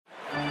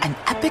An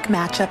epic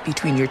matchup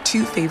between your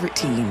two favorite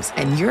teams,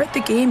 and you're at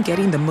the game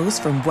getting the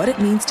most from what it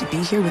means to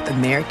be here with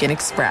American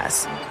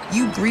Express.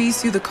 You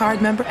breeze through the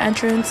card member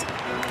entrance,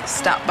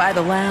 stop by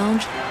the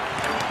lounge.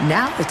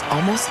 Now it's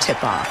almost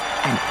tip-off,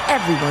 and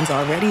everyone's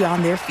already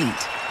on their feet.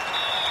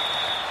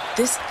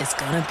 This is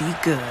gonna be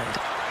good.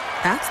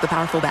 That's the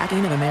powerful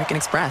backing of American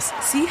Express.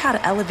 See how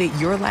to elevate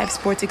your live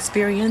sports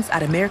experience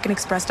at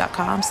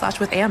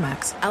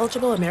americanexpress.com/with-Amex.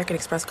 Eligible American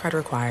Express card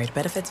required.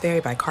 Benefits vary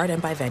by card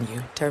and by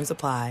venue. Terms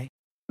apply.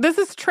 This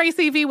is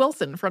Tracy V.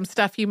 Wilson from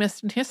Stuff You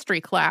Missed in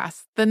History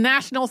class. The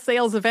national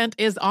sales event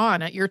is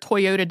on at your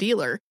Toyota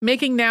dealer,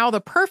 making now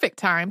the perfect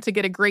time to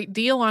get a great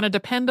deal on a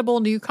dependable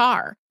new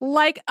car.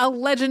 Like a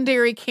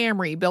legendary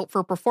Camry built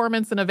for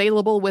performance and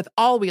available with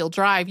all-wheel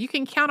drive, you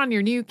can count on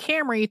your new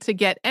Camry to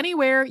get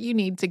anywhere you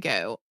need to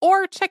go.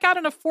 Or check out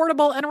an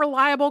affordable and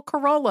reliable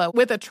Corolla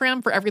with a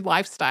trim for every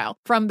lifestyle.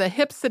 From the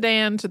hip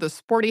sedan to the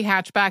sporty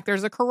hatchback,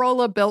 there's a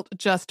Corolla built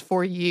just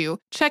for you.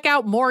 Check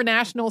out more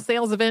national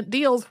sales event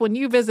deals when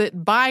you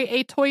visit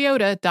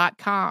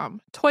buyatoyota.com.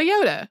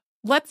 Toyota,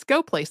 let's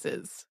go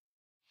places.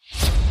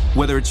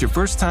 Whether it's your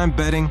first time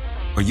betting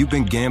or you've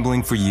been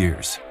gambling for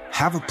years,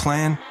 have a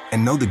plan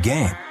and know the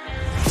game.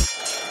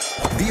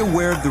 Be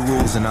aware of the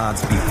rules and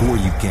odds before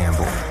you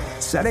gamble.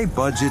 Set a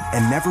budget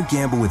and never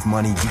gamble with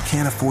money you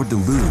can't afford to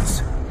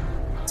lose.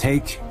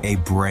 Take a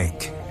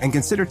break and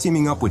consider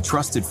teaming up with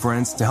trusted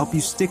friends to help you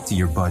stick to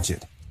your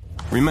budget.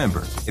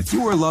 Remember, if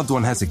you or a loved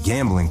one has a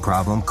gambling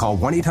problem, call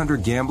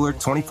 1-800-GAMBLER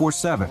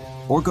 24/7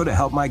 or go to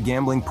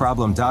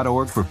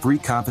helpmygamblingproblem.org for free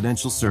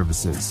confidential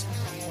services.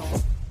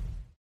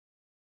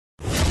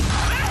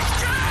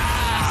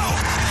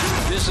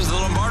 This is the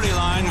Lombardi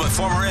Line with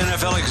former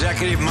NFL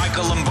executive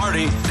Michael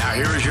Lombardi. Now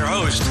here is your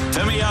host,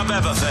 Femi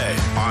Abebefe,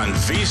 on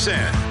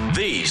VSiN,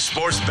 the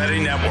Sports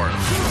Betting Network.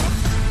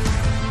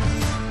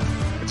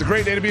 It's a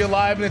great day to be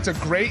alive, and it's a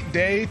great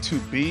day to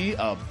be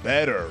a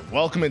bettor.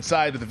 Welcome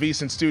inside to the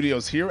VSiN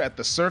studios here at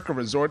the Circa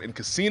Resort and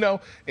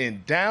Casino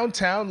in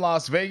downtown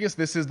Las Vegas.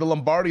 This is the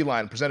Lombardi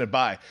Line presented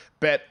by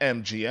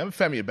BetMGM.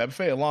 Femi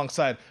Abebefe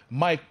alongside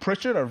Mike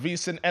Pritchard, our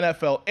VSiN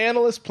NFL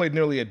analyst, played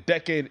nearly a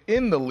decade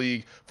in the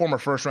league, former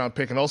first-round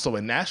pick, and also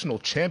a national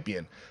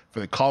champion for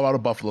the Colorado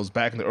Buffaloes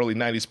back in the early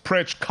 90s.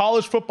 Pritch,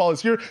 college football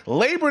is here.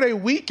 Labor Day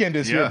weekend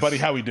is here, buddy.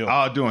 How we doing?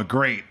 Oh, doing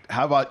great.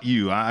 How about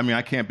you? I mean,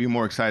 I can't be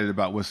more excited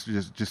about what's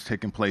just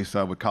taking place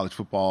with college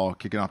football,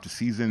 kicking off the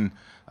season,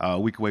 a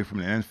week away from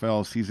the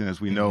NFL season, as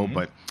we know.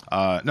 But,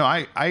 no,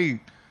 I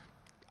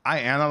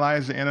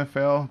analyze the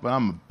NFL, but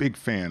I'm a big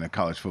fan of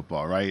college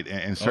football, right?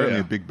 And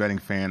certainly a big betting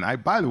fan.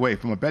 By the way,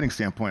 from a betting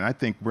standpoint, I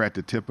think we're at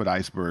the tip of the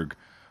iceberg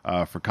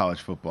for college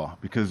football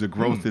because the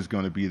growth is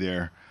going to be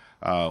there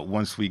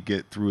once we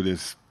get through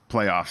this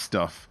playoff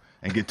stuff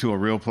and get to a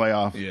real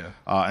playoff.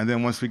 And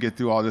then once we get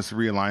through all this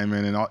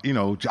realignment and,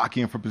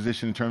 jockeying for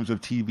position in terms of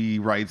TV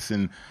rights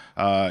and,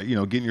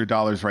 getting your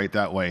dollars right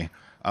that way.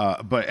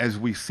 But as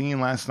we've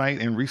seen last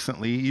night and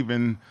recently,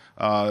 even,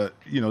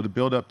 the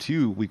build up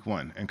to week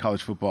one in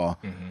college football,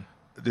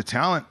 the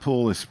talent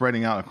pool is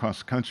spreading out across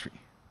the country,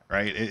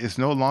 right? It's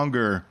no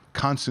longer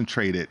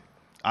concentrated,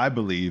 I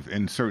believe,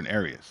 in certain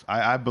areas.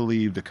 I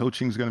believe the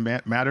coaching is going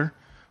to matter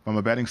from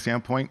a betting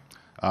standpoint.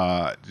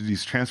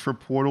 These transfer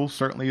portals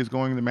certainly is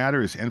going to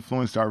matter. It's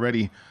influenced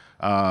already,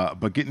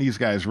 but getting these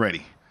guys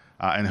ready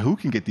and who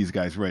can get these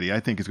guys ready, I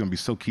think is going to be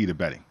so key to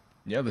betting.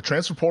 Yeah, the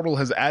transfer portal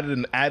has added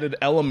an added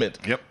element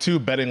to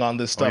betting on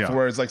this stuff,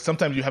 where it's like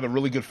sometimes you have a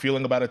really good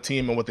feeling about a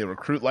team and what they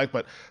recruit like,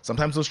 but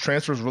sometimes those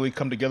transfers really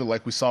come together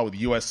like we saw with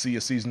USC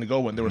a season ago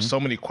when there were so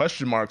many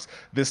question marks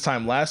this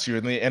time last year,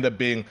 and they end up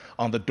being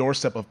on the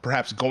doorstep of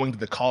perhaps going to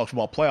the college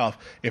football playoff,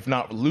 if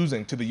not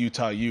losing to the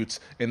Utah Utes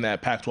in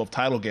that Pac-12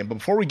 title game. But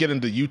before we get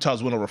into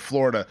Utah's win over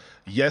Florida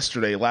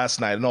last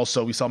night, and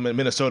also we saw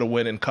Minnesota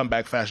win in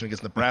comeback fashion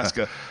against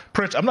Nebraska.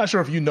 Pritch, I'm not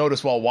sure if you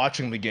noticed while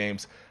watching the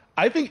games,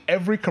 I think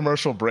every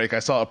commercial break I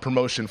saw a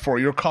promotion for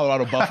your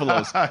Colorado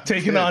Buffaloes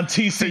taking on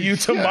TCU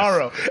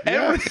tomorrow.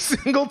 Every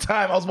single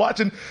time I was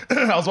watching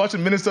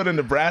Minnesota and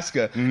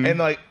Nebraska, and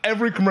like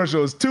every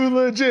commercial was too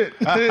legit.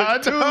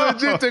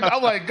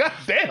 I'm like, God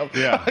damn.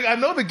 Like, I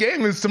know the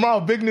game is tomorrow,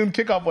 big noon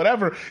kickoff,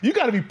 whatever. You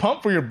got to be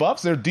pumped for your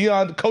Buffs. They're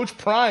Coach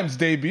Prime's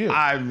debut.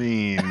 I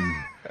mean,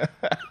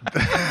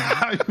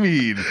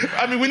 we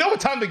know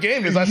what time the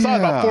game is. I saw it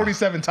about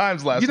 47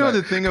 times last night.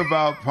 The thing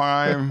about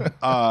Prime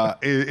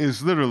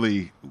is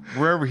literally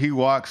wherever he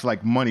walks,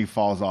 like money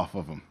falls off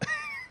of him.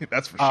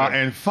 That's for sure.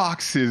 And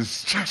Fox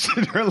is,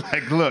 they're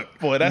like, look.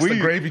 Boy, that's the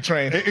gravy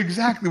train.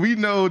 Exactly. We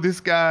know this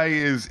guy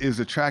is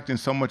attracting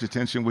so much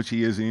attention, which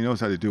he is, and he knows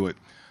how to do it.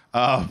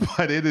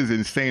 But it is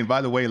insane.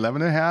 By the way,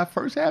 11.5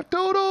 first half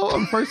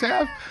total. First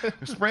half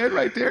spread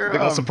right there. They're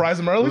going to surprise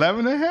them early?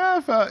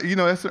 11.5.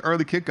 That's an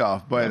early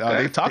kickoff. But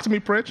they talk to me,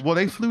 Pritch. Well,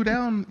 they flew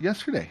down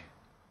yesterday.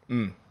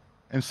 And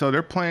so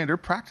they're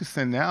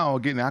practicing now,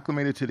 getting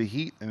acclimated to the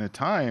heat and the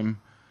time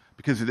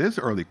because it is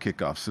early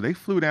kickoff. So they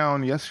flew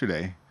down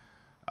yesterday.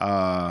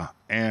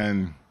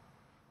 And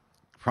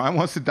Prime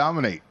wants to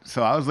dominate.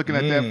 So I was looking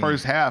at that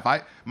first half.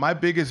 My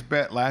biggest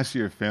bet last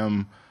year,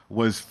 Fem,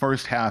 was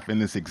first half in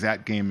this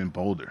exact game in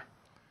Boulder.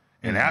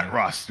 And that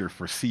roster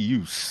for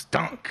CU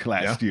stunk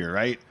last year,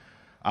 right?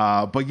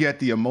 But yet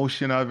the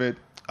emotion of it,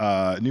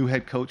 new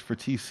head coach for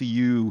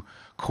TCU,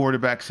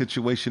 quarterback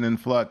situation in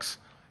flux.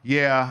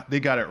 Yeah, they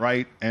got it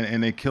right,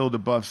 and they killed the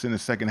Buffs in the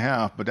second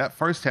half. But that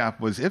first half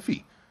was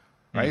iffy,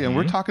 right? And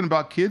we're talking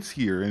about kids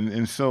here.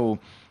 And so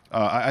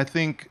I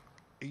think,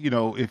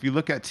 if you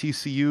look at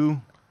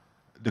TCU,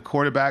 the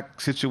quarterback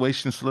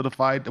situation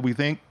solidified, we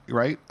think,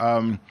 right?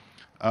 And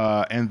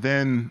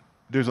then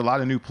there's a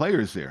lot of new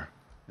players there.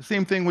 The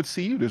same thing with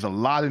CU. There's a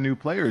lot of new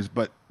players,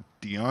 but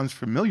Deion's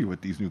familiar with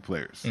these new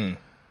players.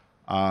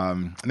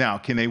 Now,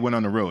 can they win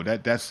on the road?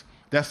 That's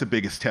the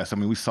biggest test. I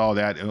mean, we saw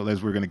that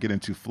as we're going to get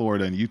into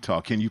Florida and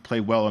Utah. Can you play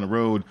well on the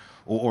road,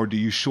 or do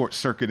you short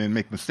circuit and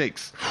make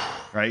mistakes,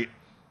 right?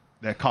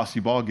 That cost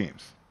you ball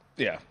games.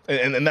 Yeah,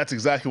 and that's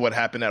exactly what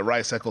happened at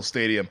Rice-Eccles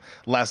Stadium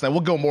last night.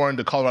 We'll go more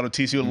into Colorado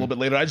TCU a little bit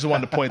later. I just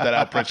wanted to point that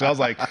out, Pritch. I was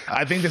like,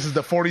 I think this is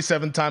the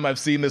 47th time I've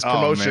seen this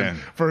promotion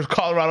for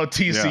Colorado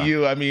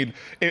TCU. Yeah. I mean,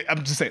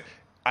 I'm just saying,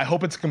 I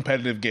hope it's a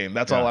competitive game.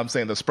 That's all I'm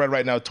saying. The spread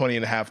right now,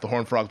 20.5, the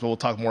Horned Frogs, but we'll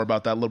talk more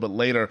about that a little bit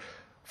later.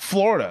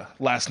 Florida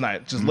last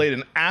night just laid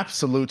an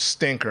absolute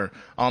stinker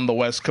on the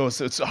West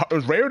Coast. It's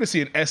rare to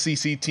see an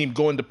SEC team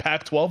go into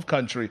Pac-12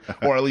 country,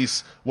 or at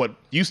least what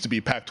used to be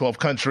Pac-12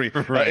 country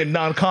in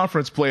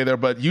non-conference play there.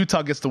 But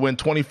Utah gets the win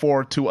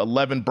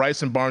 24-11.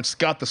 Bryson Barnes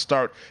got the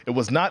start. It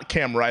was not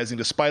Cam Rising,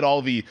 despite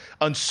all the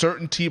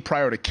uncertainty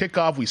prior to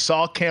kickoff. We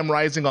saw Cam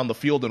Rising on the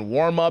field in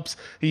warm-ups.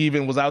 He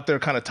even was out there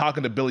kind of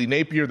talking to Billy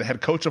Napier, the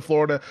head coach of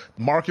Florida.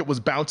 The market was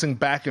bouncing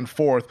back and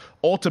forth.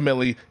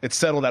 Ultimately, it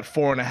settled at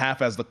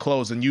 4.5 as the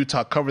close, and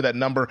Utah covered that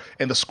number,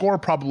 and the score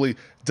probably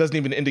doesn't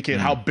even indicate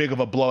how big of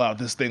a blowout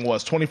this thing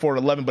was.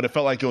 24-11, but it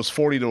felt like it was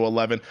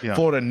 40-11. Yeah.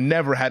 Florida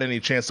never had any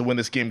chance to win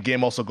this game.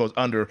 Game also goes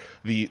under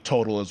the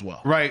total as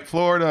well. Right.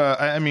 Florida,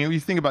 I mean, when you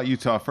think about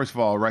Utah, first of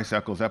all,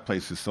 Rice-Eccles, that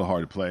place is so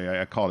hard to play.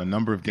 I called a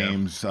number of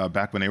games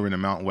back when they were in the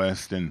Mountain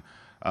West, and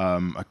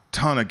a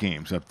ton of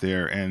games up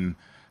there, and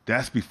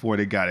that's before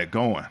they got it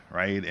going,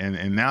 right?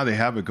 And now they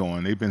have it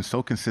going. They've been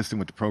so consistent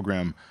with the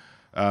program.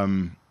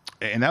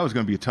 And that was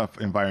going to be a tough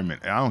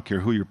environment. I don't care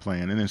who you're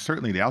playing. And then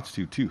certainly the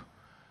altitude, too,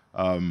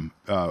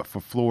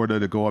 for Florida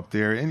to go up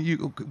there.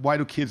 And why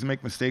do kids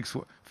make mistakes?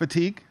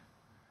 Fatigue,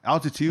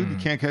 altitude, you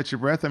can't catch your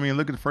breath. I mean,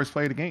 look at the first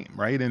play of the game,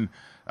 right? And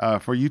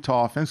for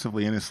Utah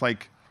offensively, and it's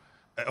like,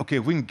 okay,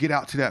 if we can get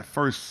out to that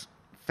first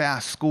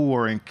fast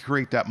score and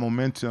create that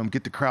momentum,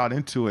 get the crowd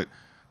into it,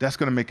 that's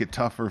going to make it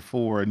tougher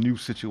for a new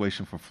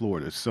situation for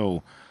Florida.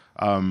 So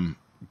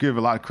give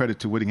a lot of credit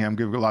to Whittingham,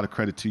 give a lot of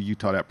credit to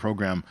Utah, that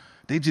program.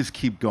 They just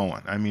keep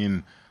going. I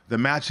mean, the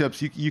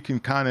matchups, you can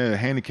kind of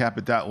handicap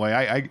it that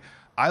way.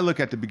 I look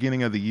at the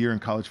beginning of the year in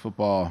college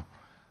football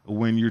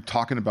when you're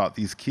talking about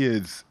these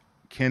kids,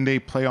 can they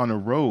play on the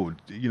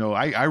road?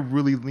 I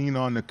really lean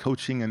on the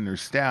coaching and their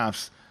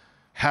staffs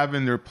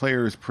having their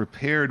players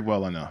prepared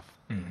well enough.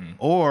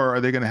 Or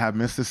are they going to have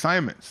missed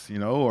assignments,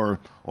 or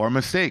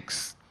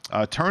mistakes,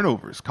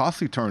 turnovers,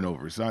 costly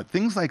turnovers,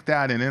 things like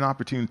that in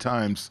inopportune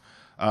times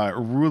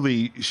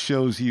really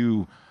shows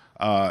you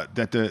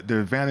that the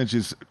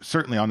advantages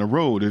certainly on the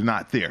road is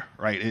not there,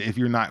 right? If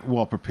you're not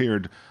well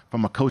prepared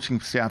from a coaching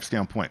staff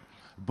standpoint.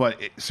 But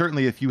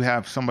certainly if you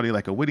have somebody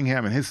like a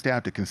Whittingham and his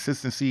staff, the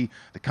consistency,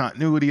 the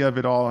continuity of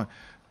it all,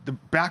 the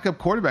backup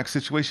quarterback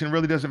situation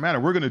really doesn't matter.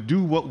 We're going to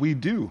do what we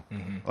do.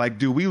 Like,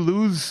 do we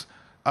lose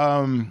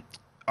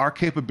our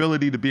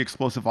capability to be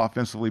explosive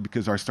offensively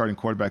because our starting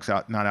quarterback's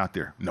not out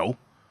there? No.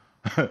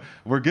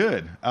 We're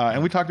good.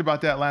 And we talked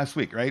about that last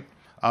week, right?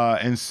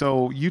 And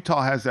so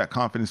Utah has that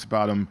confidence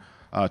about them.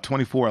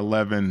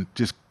 24-11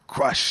 just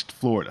crushed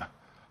Florida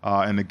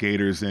and the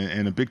Gators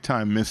in a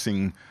big-time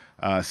missing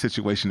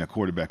situation at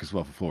quarterback as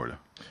well for Florida.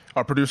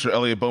 Our producer,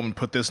 Elliot Bowman,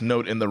 put this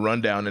note in the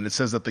rundown, and it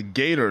says that the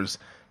Gators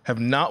have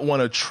not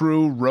won a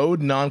true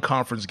road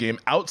non-conference game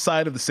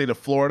outside of the state of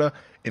Florida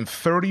in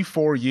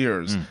 34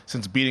 years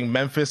since beating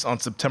Memphis on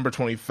September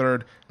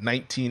 23rd,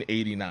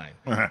 1989.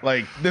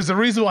 Like, there's a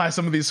reason why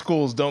some of these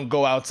schools don't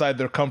go outside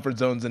their comfort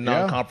zones in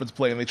non-conference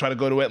play, and they try to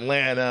go to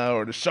Atlanta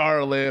or to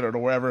Charlotte or to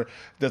wherever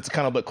that's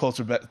kind of a bit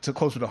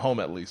closer to home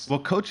at least. Well,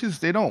 coaches,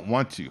 they don't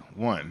want to,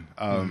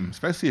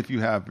 especially if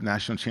you have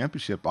national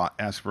championship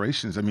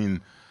aspirations. I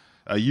mean,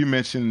 you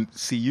mentioned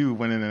CU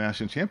winning the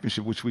national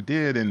championship, which we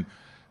did, and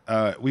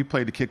we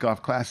played the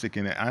kickoff classic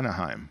in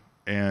Anaheim,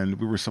 and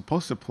we were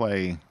supposed to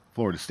play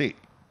Florida State.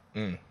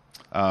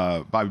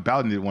 Bobby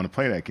Bowden didn't want to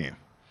play that game.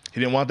 He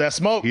didn't want that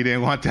smoke. He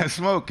didn't want that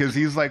smoke because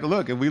he's like,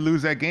 look, if we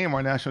lose that game,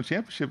 our national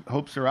championship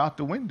hopes are out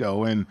the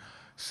window. And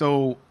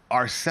so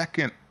our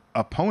second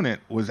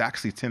opponent was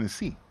actually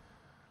Tennessee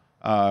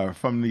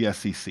from the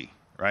SEC,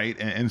 right?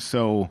 And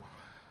so,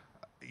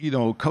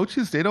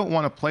 coaches, they don't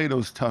want to play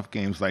those tough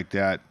games like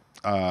that.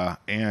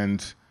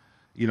 And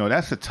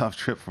that's a tough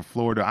trip for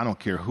Florida. I don't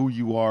care who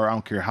you are. I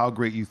don't care how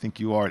great you think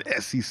you are.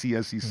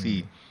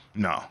 SEC.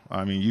 No.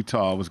 I mean,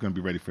 Utah was going to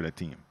be ready for that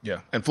team.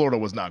 Yeah, and Florida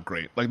was not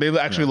great. Like, they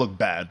actually looked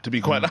bad, to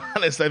be quite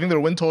honest. I think their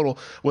win total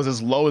was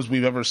as low as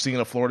we've ever seen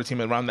a Florida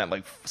team, around that,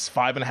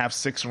 5.5,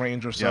 6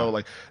 range or so. Yeah.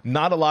 Like,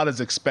 not a lot is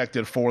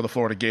expected for the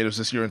Florida Gators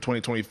this year in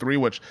 2023,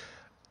 which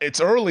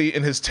it's early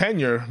in his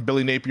tenure.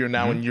 Billy Napier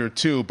now in year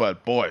 2,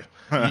 but boy,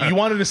 you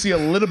wanted to see a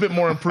little bit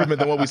more improvement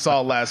than what we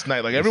saw last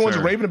night. Like, everyone's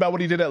raving about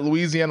what he did at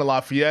Louisiana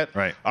Lafayette.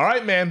 Right. All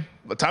right, man.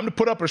 Time to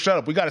put up or shut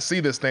up. We got to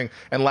see this thing.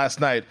 And last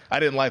night, I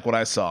didn't like what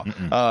I saw.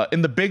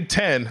 In the Big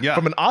Ten,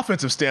 from an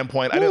offensive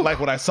standpoint, I didn't like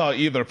what I saw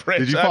either.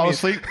 Did you fall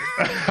asleep?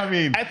 I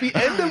mean, at the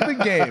end of the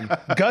game,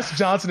 Gus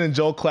Johnson and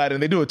Joel Cladden,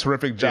 they do a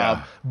terrific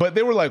job. But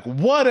they were like,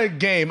 what a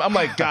game. I'm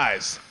like,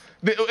 guys,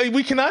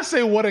 we cannot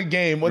say what a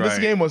game when this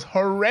game was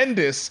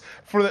horrendous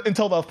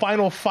until the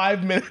final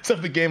 5 minutes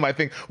of the game. I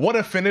think what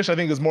a finish, I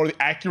think, is more the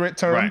accurate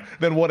term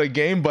than what a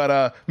game.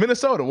 But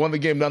Minnesota won the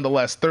game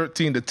nonetheless,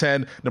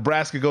 13-10.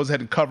 Nebraska goes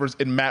ahead and covers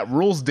in Matt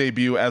Rule's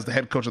debut as the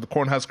head coach of the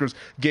Cornhuskers.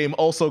 Game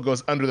also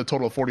goes under the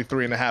total of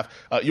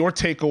 43.5. Your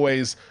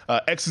takeaways,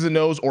 X's and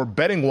O's or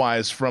betting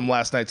wise from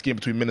last night's game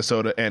between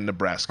Minnesota and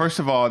Nebraska? First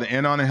of all, the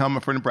N on the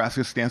helmet for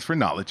Nebraska stands for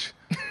knowledge.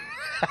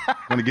 I'm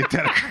going to get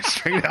that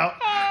straight out.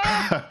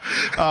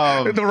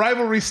 The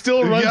rivalry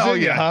still runs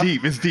in you, huh?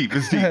 Deep. It's deep.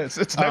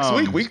 It's next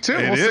week 2.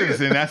 It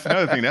is, and that's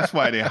another thing. That's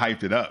why they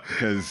hyped it up,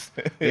 because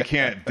they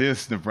can't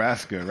diss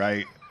Nebraska,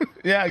 right?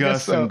 Yeah, I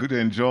guess so. Gus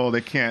and Joel,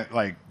 they can't,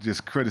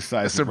 just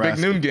criticize Nebraska.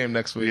 It's their big noon game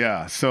next week.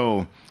 Yeah,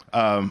 so...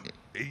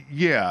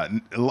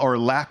 or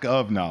lack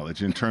of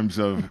knowledge in terms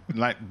of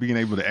not being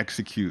able to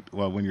execute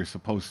when you're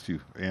supposed to.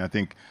 And I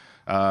think,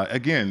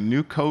 again,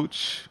 new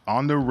coach,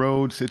 on the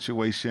road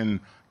situation,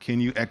 can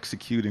you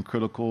execute in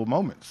critical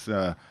moments?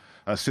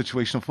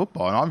 Situational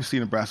football. And obviously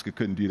Nebraska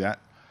couldn't do that.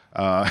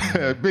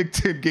 Big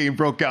Ten game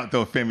broke out,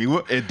 though,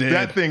 Femi. It did.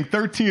 That thing,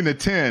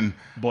 13-10.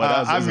 Boy,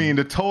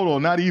 the total,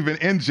 not even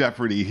in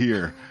jeopardy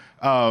here.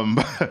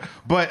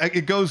 But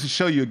it goes to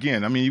show you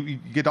again. I mean, you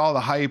get all the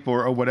hype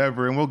or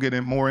whatever, and we'll get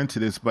more into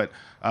this. But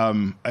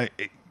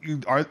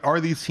are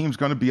these teams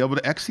going to be able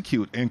to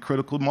execute in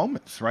critical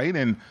moments, right?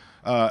 And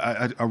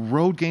a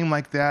road game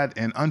like that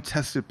and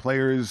untested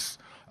players,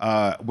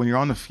 when you're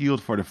on the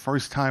field for the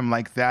first time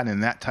like that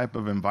in that type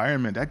of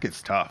environment, that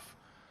gets tough.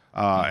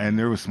 And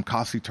there was some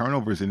costly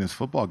turnovers in this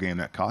football game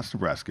that cost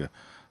Nebraska.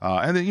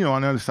 And then,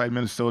 on the other side,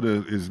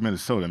 Minnesota is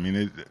Minnesota. I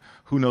mean,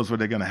 who knows what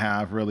they're going to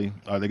have, really?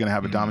 Are they going to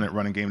have a dominant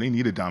running game? They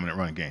need a dominant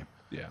running game,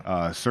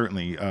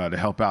 certainly, to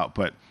help out.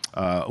 But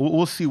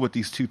we'll see what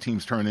these two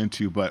teams turn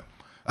into. But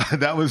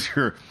that was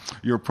your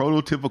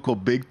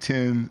prototypical Big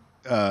Ten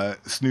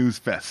snooze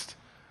fest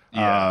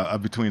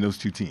between those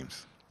two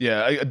teams.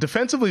 Yeah,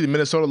 defensively,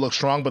 Minnesota looks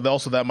strong, but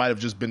also that might have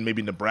just been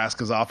maybe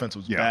Nebraska's offense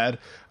was bad.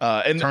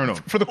 And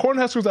for the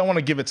Cornhuskers, I want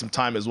to give it some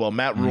time as well.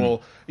 Matt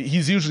Rule,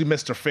 he's usually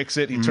Mr.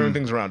 Fix-It. He turned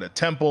things around at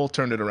Temple,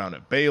 turned it around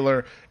at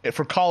Baylor.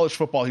 For college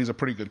football, he's a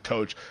pretty good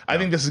coach. I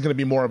think this is going to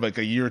be more of a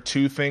year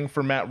 2 thing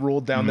for Matt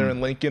Rule down there in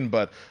Lincoln,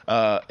 but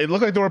it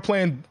looked like they were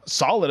playing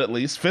solid, at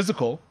least,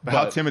 physical. But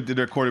how timid did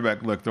their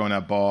quarterback look throwing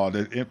that ball,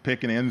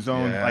 pick an end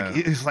zone? Yeah.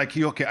 It's like,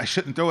 okay, I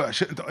shouldn't throw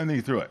it, and then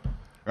he threw it.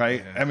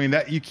 Right? Yeah. I mean,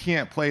 that you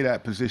can't play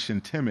that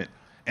position timid.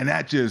 And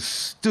that just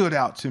stood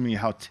out to me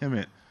how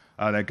timid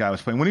that guy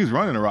was playing. When he was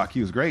running the rock, he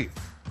was great.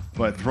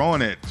 But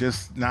throwing it,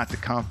 just not the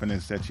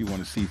confidence that you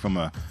want to see from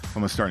a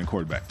starting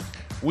quarterback.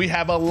 We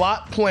have a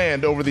lot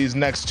planned over these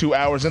next 2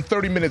 hours. In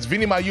 30 minutes,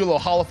 Vinny Maiulo,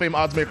 Hall of Fame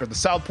oddsmaker at the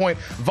South Point.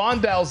 Von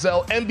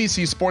Dalzell,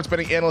 NBC sports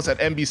betting analyst at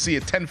NBC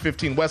at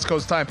 10:15 West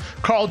Coast time.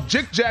 Carl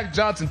Jick-Jack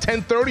Johnson,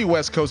 10:30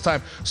 West Coast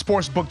time.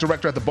 Sports book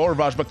director at the Beau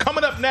Rivage. But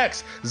coming up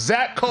next,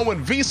 Zach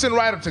Cohen, VSiN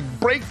Rider to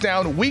break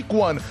down Week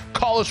 1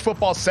 college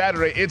football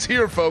Saturday. It's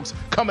here, folks,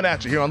 coming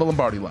at you here on the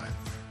Lombardi Line.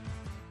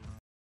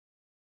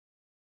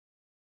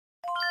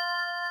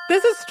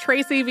 This is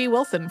Tracy V.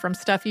 Wilson from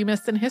Stuff You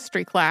Missed in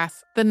History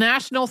Class. The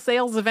national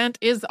sales event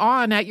is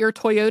on at your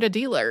Toyota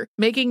dealer,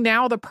 making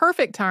now the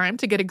perfect time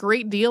to get a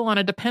great deal on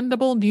a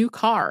dependable new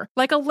car.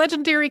 Like a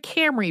legendary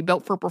Camry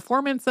built for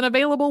performance and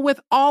available with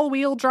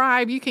all-wheel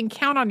drive, you can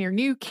count on your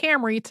new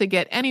Camry to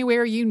get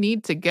anywhere you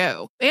need to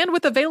go. And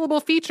with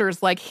available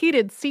features like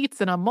heated seats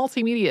and a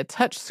multimedia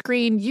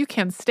touchscreen, you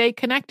can stay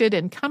connected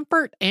in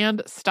comfort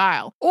and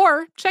style.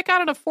 Or check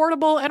out an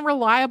affordable and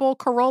reliable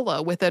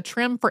Corolla with a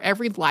trim for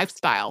every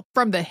lifestyle.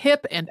 From the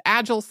hip and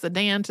agile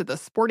sedan to the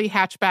sporty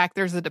hatchback,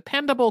 there's a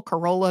dependable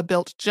Corolla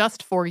built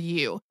just for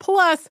you.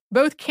 Plus,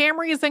 both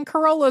Camrys and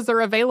Corollas are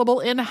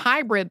available in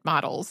hybrid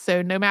models,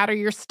 so no matter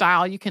your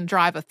style, you can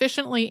drive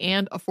efficiently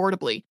and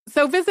affordably.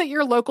 So visit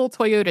your local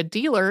Toyota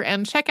dealer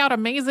and check out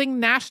amazing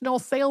national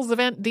sales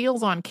event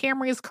deals on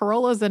Camrys,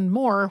 Corollas, and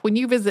more when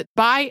you visit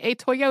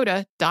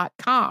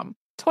buyatoyota.com.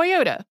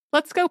 Toyota,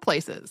 let's go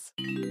places.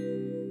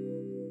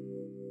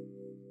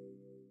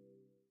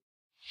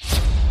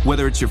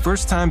 Whether it's your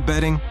first time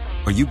betting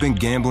or you've been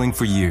gambling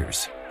for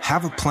years,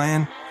 have a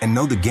plan and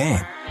know the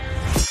game.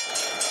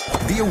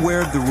 Be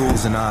aware of the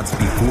rules and odds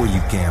before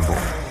you gamble.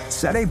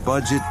 Set a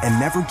budget and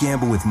never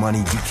gamble with money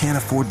you can't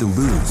afford to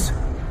lose.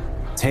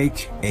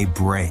 Take a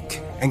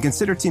break And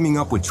consider teaming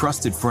up with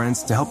trusted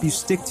friends to help you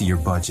stick to your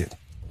budget.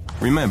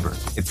 Remember,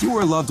 if you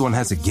or a loved one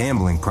has a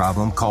gambling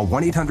problem, call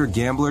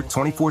 1-800-GAMBLER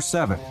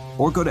 24/7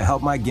 or go to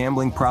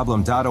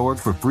helpmygamblingproblem.org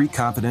for free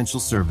confidential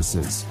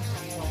services.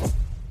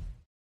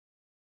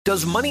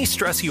 Does money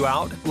stress you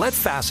out? Let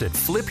Facet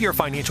flip your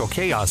financial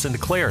chaos into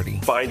clarity.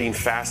 Finding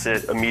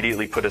Facet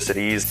immediately put us at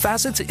ease.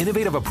 Facet's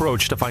innovative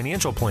approach to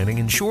financial planning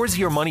ensures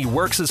your money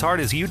works as hard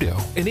as you do,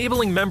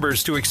 enabling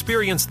members to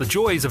experience the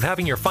joys of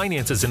having your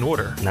finances in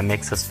order. And that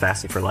makes us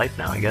Facet for life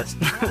now, I guess.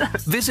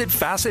 Visit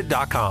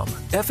Facet.com,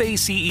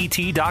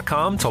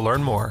 FACET.com to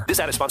learn more.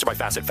 This ad is sponsored by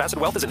Facet. Facet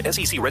Wealth is an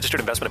SEC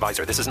registered investment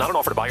advisor. This is not an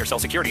offer to buy or sell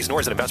securities,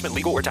 nor is it investment,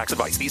 legal, or tax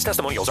advice. These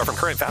testimonials are from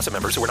current Facet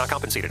members who are not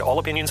compensated. All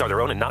opinions are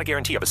their own and not a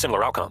guarantee of a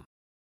similar outcome.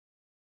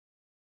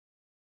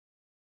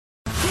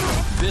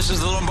 This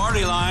is the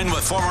Lombardi Line with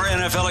former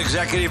NFL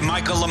executive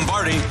Michael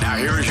Lombardi. Now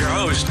here is your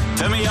host,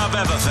 Femi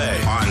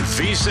Abebefe, on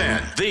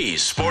VSiN, the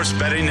Sports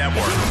Betting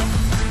Network.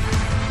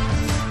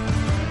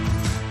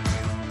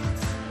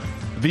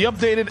 The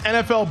updated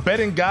NFL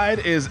betting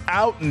guide is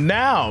out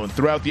now.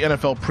 Throughout the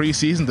NFL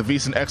preseason, the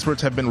VSiN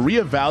experts have been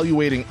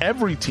reevaluating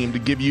every team to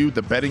give you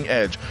the betting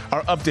edge.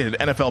 Our updated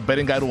NFL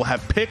betting guide will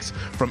have picks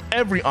from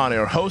every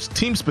on-air host,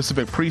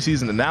 team-specific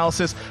preseason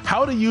analysis,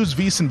 how to use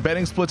VSiN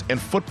betting splits, and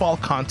football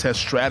contest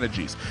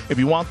strategies. If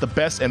you want the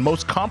best and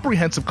most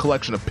comprehensive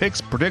collection of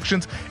picks,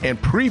 predictions,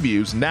 and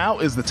previews, now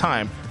is the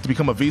time to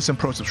become a VSiN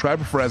Pro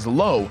subscriber for as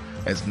low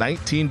as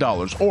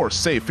 $19 or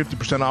save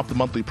 50% off the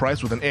monthly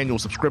price with an annual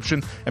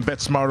subscription and bet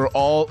smarter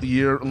all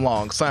year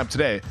long. Sign up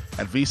today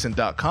at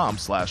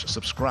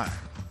vsin.com/subscribe.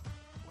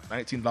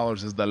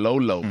 $19 is the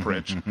low,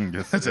 Pritch.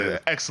 Yes, That's an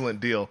excellent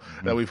deal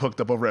that we've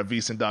hooked up over at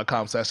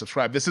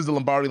vsin.com/subscribe. This is the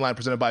Lombardi Line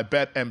presented by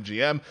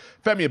BetMGM.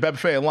 Femi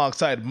Abebefe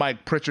alongside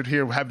Mike Pritchard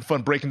here. We're having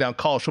fun breaking down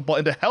college football.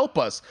 And to help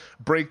us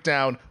break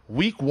down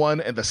Week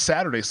 1 and the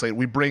Saturday slate,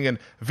 we bring in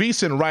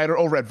VSiN writer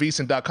over at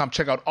vsin.com.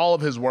 Check out all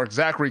of his work.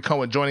 Zachary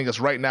Cohen joining us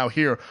right now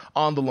here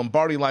on the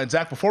Lombardi Line.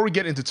 Zach, before we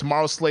get into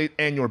tomorrow's slate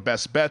and your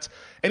best bets,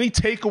 any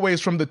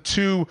takeaways from the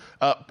two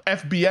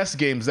FBS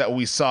games that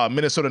we saw,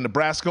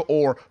 Minnesota-Nebraska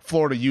or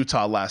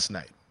Florida-Utah last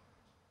night?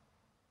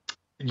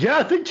 Yeah,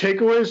 I think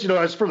takeaways,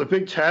 as for the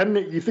Big Ten,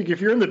 you think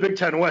if you're in the Big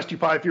Ten West, you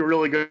probably feel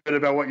really good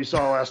about what you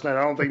saw last night.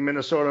 I don't think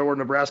Minnesota or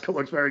Nebraska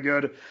looks very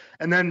good.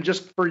 And then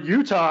just for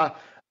Utah,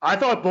 I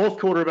thought both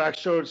quarterbacks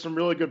showed some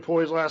really good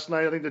poise last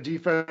night. I think the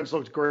defense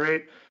looked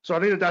great. So I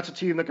think that's a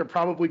team that could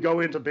probably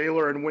go into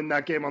Baylor and win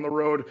that game on the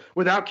road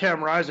without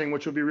Cam Rising,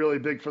 which would be really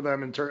big for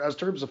them as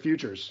terms of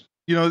futures.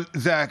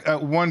 Zach,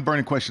 one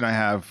burning question I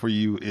have for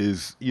you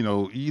is,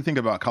 you think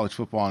about college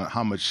football and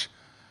how much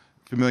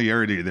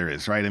familiarity there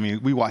is, right? I mean,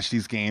 we watch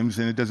these games,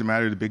 and it doesn't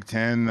matter the Big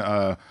Ten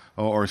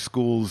or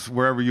schools,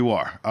 wherever you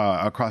are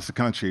across the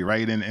country,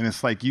 right? And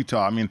it's like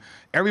Utah. I mean,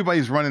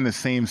 everybody's running the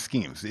same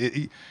schemes.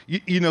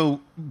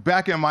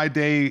 Back in my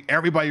day,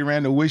 everybody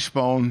ran the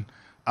wishbone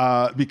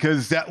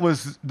because that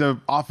was the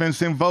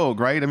offense in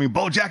vogue, right? I mean,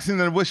 Bo Jackson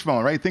and the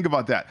wishbone, right? Think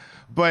about that.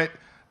 But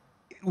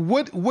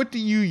what do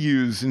you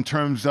use in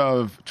terms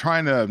of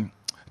trying to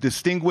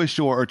distinguish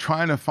or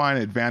trying to find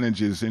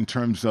advantages in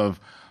terms of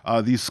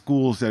these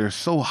schools that are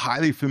so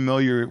highly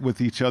familiar with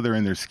each other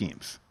and their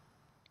schemes?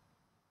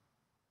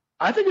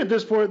 I think at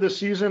this point of the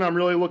season, I'm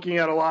really looking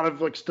at a lot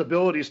of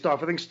stability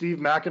stuff. I think Steve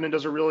Makinen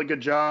does a really good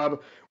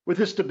job with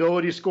his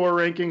stability score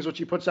rankings, which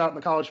he puts out in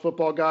the college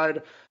football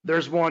guide.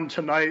 There's one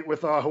tonight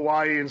with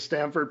Hawaii and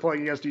Stanford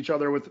playing against each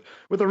other with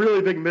a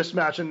really big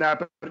mismatch in that.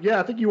 But yeah,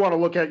 I think you want to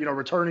look at,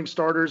 returning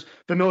starters,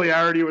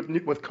 familiarity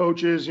with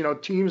coaches,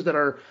 teams that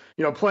are,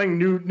 playing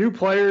new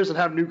players and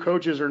have new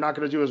coaches are not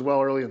going to do as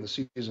well early in the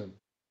season.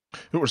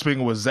 We're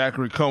speaking with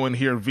Zachary Cohen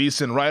here,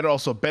 VSiN writer,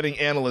 also betting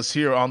analyst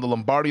here on the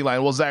Lombardi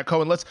Line. Well, Zach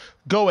Cohen, let's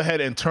go ahead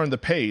and turn the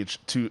page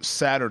to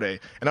Saturday.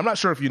 And I'm not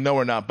sure if you know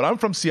or not, but I'm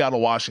from Seattle,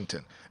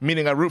 Washington,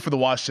 meaning I root for the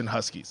Washington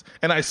Huskies.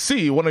 And I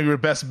see one of your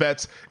best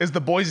bets is the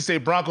Boise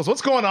State Broncos.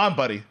 What's going on,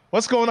 buddy?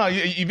 What's going on?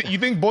 You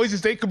think Boise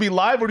State could be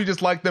live, or do you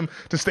just like them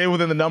to stay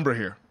within the number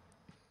here?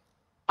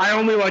 I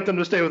only like them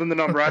to stay within the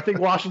number. I think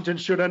Washington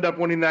should end up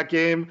winning that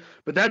game.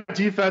 But that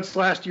defense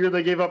last year,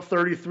 they gave up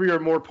 33 or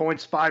more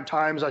points 5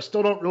 times. I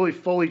still don't really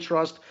fully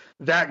trust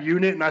that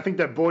unit. And I think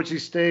that Boise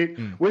State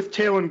with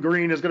Taylon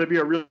Green is going to be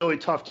a really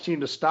tough team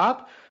to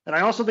stop. And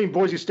I also think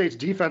Boise State's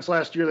defense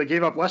last year, they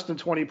gave up less than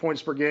 20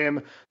 points per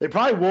game. They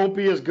probably won't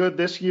be as good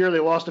this year. They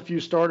lost a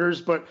few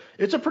starters, but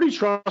it's a pretty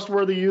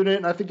trustworthy unit.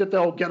 And I think that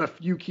they'll get a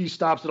few key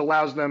stops that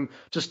allows them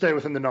to stay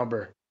within the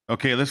number.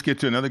 Okay, let's get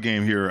to another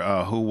game here.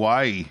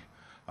 Hawaii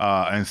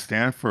and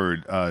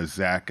Stanford,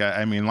 Zach.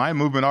 I mean, line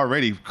movement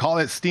already. Call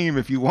it steam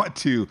if you want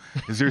to.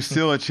 Is there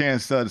still a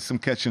chance some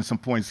catching some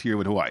points here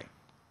with Hawaii?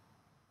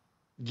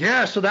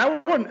 Yeah, so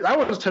that one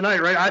was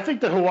tonight, right? I think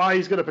that Hawaii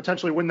is going to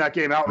potentially win that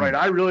game outright.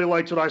 I really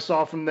liked what I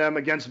saw from them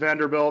against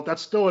Vanderbilt.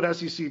 That's still an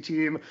SEC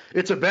team.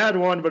 It's a bad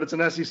one, but it's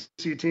an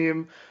SEC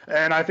team.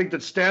 And I think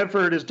that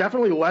Stanford is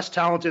definitely less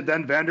talented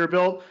than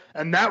Vanderbilt.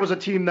 And that was a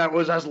team that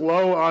was as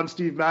low on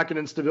Steve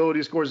Makinen's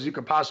stability scores as you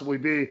could possibly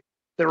be.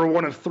 They were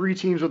one of 3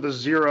 teams with a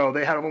 0.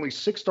 They had only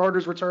 6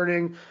 starters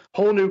returning,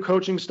 whole new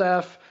coaching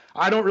staff.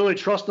 I don't really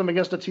trust them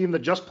against a team that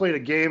just played a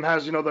game,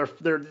 has,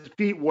 their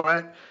feet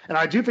wet. And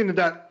I do think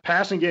that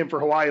passing game for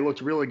Hawaii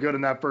looked really good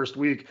in that first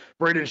week.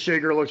 Braden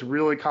Shager looked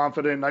really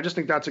confident. I just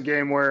think that's a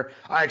game where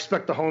I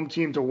expect the home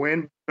team to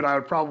win, but I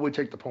would probably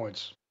take the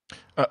points.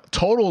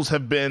 Totals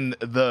have been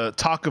the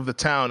talk of the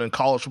town in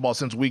college football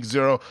since week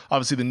 0.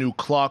 Obviously, the new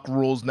clock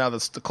rules. Now the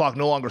clock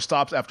no longer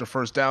stops after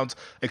first downs,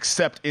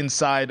 except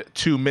inside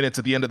 2 minutes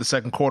at the end of the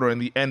second quarter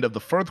and the end of the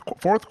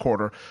fourth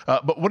quarter.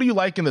 But what do you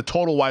like in the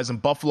total-wise in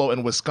Buffalo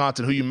and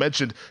Wisconsin, who you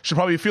mentioned should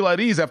probably feel at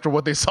ease after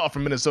what they saw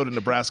from Minnesota and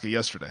Nebraska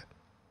yesterday?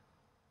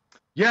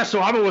 Yeah,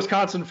 so I'm a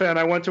Wisconsin fan.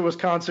 I went to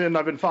Wisconsin.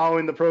 I've been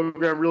following the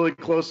program really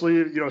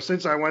closely,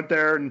 since I went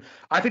there. And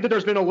I think that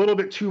there's been a little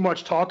bit too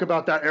much talk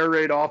about that air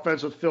raid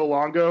offense with Phil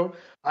Longo.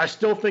 I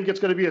still think it's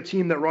going to be a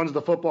team that runs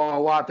the football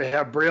a lot. They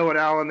have Braylon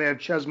Allen, they have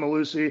Ches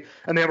Malusi,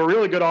 and they have a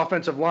really good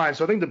offensive line.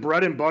 So I think the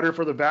bread and butter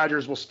for the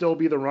Badgers will still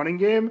be the running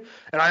game.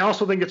 And I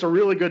also think it's a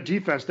really good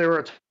defense. They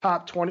were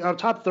a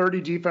top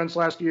 30 defense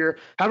last year,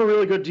 have a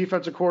really good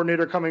defensive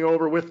coordinator coming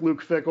over with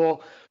Luke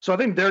Fickell. So I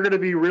think they're going to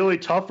be really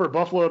tough for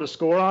Buffalo to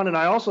score on. And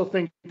I also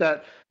think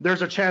that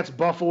there's a chance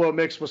Buffalo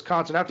makes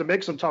Wisconsin have to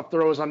make some tough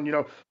throws on,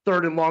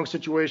 third and long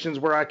situations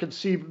where I could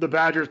see the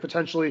Badgers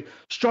potentially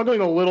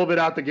struggling a little bit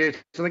out the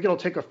gate. So I think it'll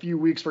take a few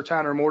weeks for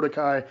Tanner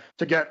Mordecai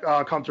to get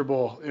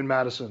comfortable in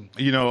Madison.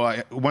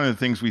 One of the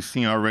things we've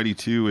seen already,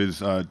 too,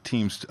 is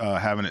teams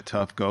having a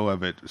tough go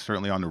of it,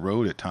 certainly on the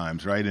road at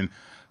times, right? And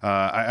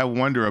I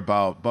wonder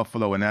about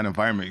Buffalo in that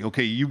environment.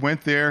 Okay, you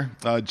went there.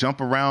 Jump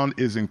around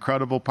is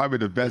incredible. Probably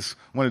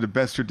one of the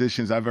best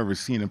traditions I've ever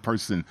seen in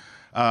person.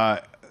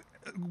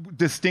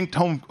 Distinct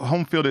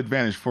home field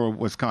advantage for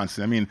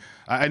Wisconsin. I mean,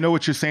 I know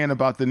what you're saying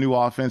about the new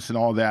offense and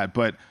all that,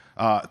 but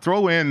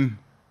throw in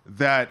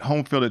that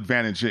home field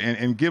advantage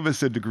and give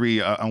us a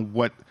degree on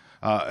what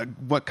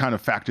kind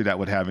of factor that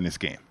would have in this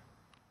game.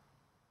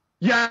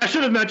 Yeah, I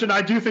should have mentioned,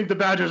 I do think the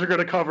Badgers are going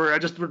to cover.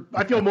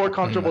 I feel more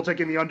comfortable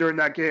taking the under in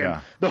that game.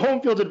 Yeah. The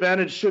home field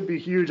advantage should be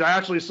huge. I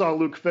actually saw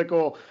Luke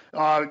Fickell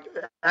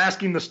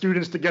asking the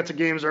students to get to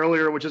games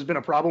earlier, which has been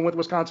a problem with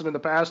Wisconsin in the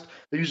past.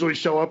 They usually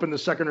show up in the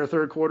second or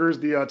third quarters.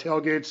 The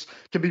tailgates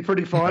can be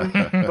pretty fun.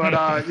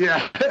 But,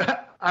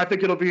 yeah, I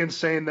think it'll be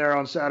insane there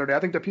on Saturday. I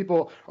think that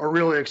people are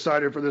really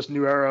excited for this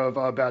new era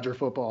of Badger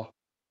football.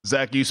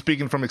 Zach, you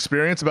speaking from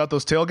experience about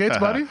those tailgates,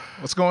 buddy?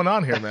 What's going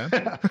on here, man?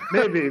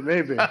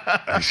 Maybe.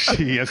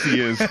 Yes, he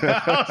is.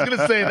 I was going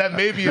to say that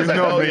maybe is a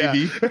hell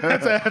maybe. Yeah.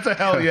 That's a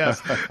hell yes.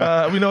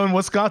 We know in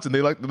Wisconsin they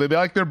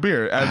like their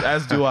beer,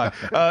 as do I.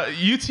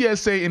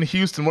 UTSA in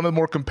Houston, one of the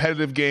more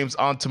competitive games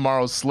on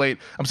tomorrow's slate.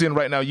 I'm seeing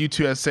right now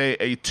UTSA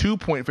a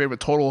 2-point favorite,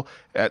 total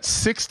at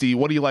 60.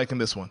 What do you like in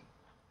this one?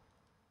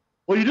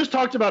 Well, you just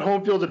talked about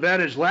home field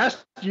advantage.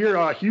 Last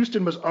year,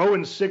 Houston was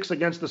 0-6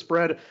 against the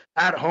spread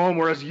at home,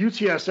 whereas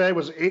UTSA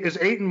is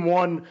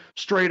 8-1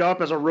 straight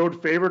up as a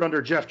road favorite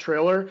under Jeff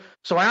Traylor.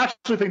 So I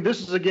actually think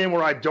this is a game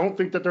where I don't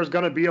think that there's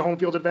going to be a home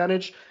field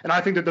advantage, and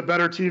I think that the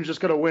better team's just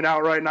going to win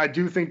outright, and I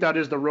do think that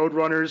is the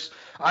Roadrunners.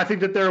 I think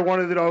that they're one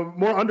of the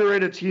more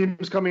underrated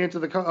teams coming into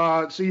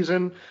the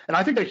season, and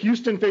I think that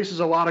Houston faces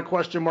a lot of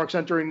question marks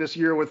entering this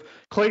year with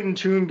Clayton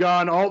Tune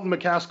gone, Alton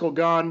McCaskill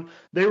gone.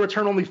 They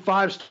return only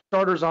 5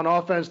 starters on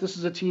offense. This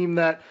is a team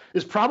that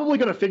is probably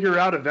going to figure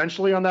out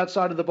eventually on that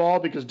side of the ball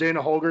because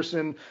Dana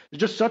Holgorsen is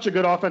just such a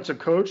good offensive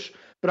coach.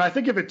 But I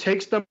think if it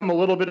takes them a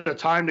little bit of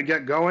time to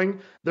get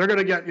going, they're going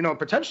to get,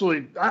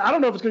 potentially, I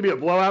don't know if it's going to be a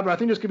blowout, but I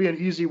think this could be an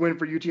easy win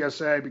for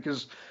UTSA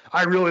because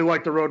I really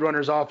like the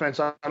Roadrunners offense.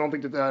 I don't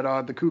think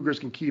that the Cougars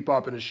can keep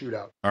up in a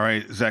shootout. All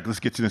right, Zach, let's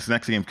get to this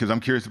next game because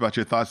I'm curious about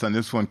your thoughts on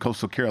this one,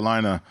 Coastal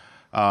Carolina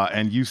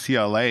and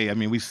UCLA. I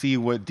mean, we see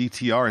what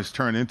DTR has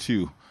turned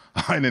into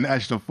in the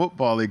National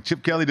Football League.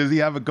 Chip Kelly, does he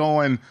have it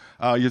going?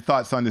 Your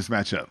thoughts on this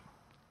matchup?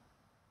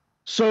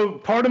 So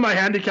part of my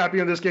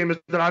handicapping in this game is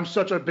that I'm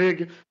such a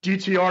big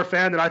DTR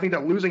fan that I think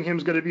that losing him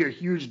is going to be a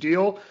huge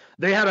deal.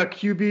 They had a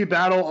QB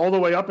battle all the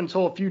way up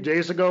until a few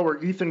days ago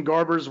where Ethan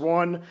Garbers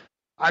won.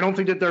 I don't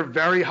think that they're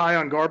very high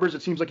on Garbers.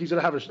 It seems like he's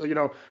going to have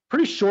a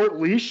pretty short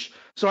leash.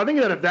 So I think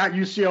that if that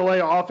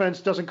UCLA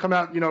offense doesn't come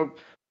out,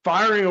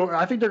 firing,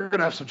 I think they're going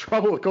to have some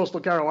trouble with Coastal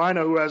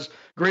Carolina, who has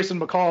Grayson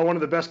McCall, one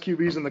of the best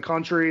QBs in the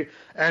country,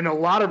 and a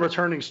lot of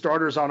returning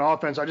starters on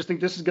offense. I just think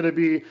this is going to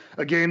be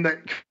a game that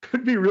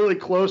could be really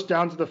close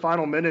down to the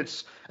final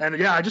minutes. And,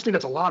 yeah, I just think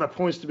that's a lot of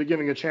points to be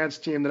giving a chance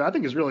team that I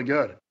think is really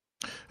good.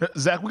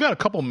 Zach, we got a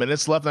couple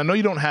minutes left. I know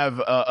you don't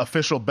have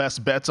official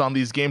best bets on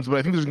these games, but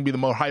I think there's going to be the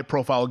more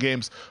high-profile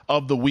games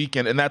of the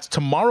weekend, and that's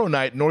tomorrow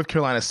night, North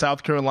Carolina,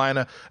 South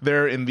Carolina.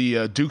 They're in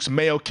the Duke's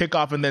Mayo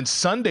kickoff, and then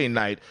Sunday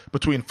night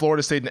between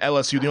Florida State and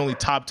LSU, the only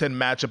top 10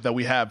 matchup that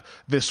we have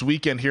this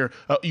weekend here.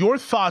 Your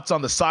thoughts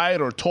on the side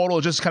or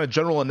total, just kind of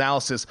general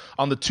analysis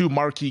on the two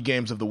marquee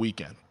games of the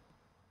weekend?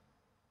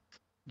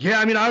 Yeah,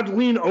 I mean, I'd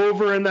lean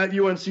over in that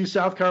UNC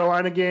South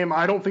Carolina game.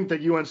 I don't think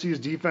that UNC's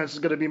defense is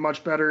going to be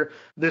much better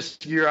this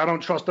year. I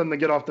don't trust them to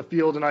get off the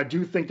field, and I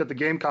do think that the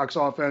Gamecocks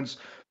offense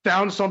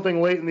found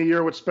something late in the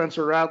year with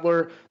Spencer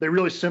Rattler. They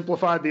really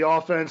simplified the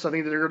offense. I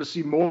think that they're going to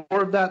see more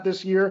of that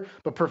this year,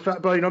 but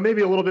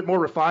maybe a little bit more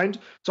refined.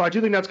 So I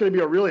do think that's going to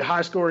be a really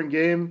high-scoring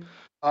game.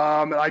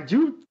 And I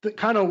do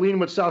kind of lean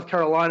with South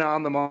Carolina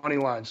on the money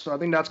line. So I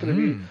think that's going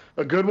to be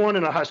a good one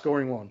and a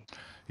high-scoring one.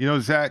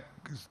 Zach,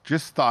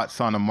 just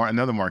thoughts on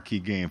another marquee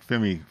game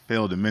Femi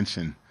failed to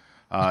mention.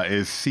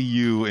 Is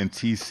CU and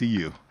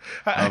TCU.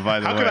 By the way.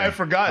 How could I have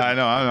forgotten? I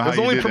know. It was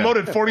only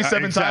promoted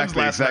 47 times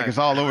last night. It's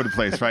all over the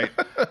place, right?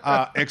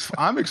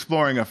 I'm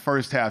exploring a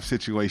first-half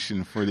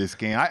situation for this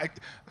game.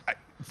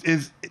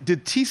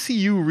 Did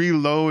TCU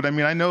reload? I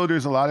mean, I know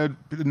there's a lot of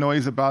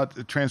noise about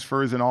the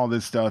transfers and all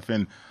this stuff,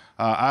 and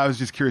I was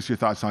just curious your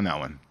thoughts on that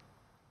one.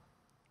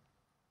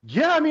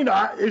 Yeah, I mean,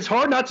 it's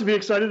hard not to be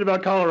excited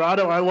about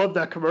Colorado. I love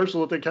that commercial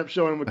that they kept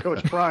showing with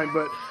Coach Prime,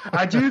 but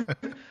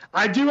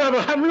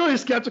I'm really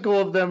skeptical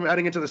of them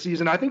heading into the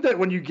season. I think that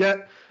when you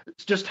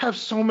just have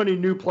so many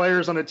new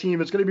players on a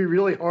team, it's going to be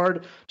really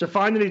hard to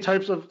find any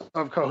types of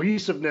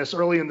cohesiveness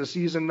early in the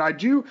season. I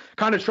do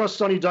kind of trust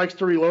Sonny Dykes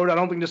to reload. I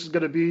don't think this is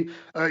going to be,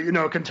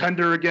 a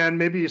contender again,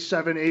 maybe a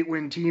 7-8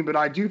 win team, but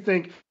I do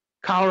think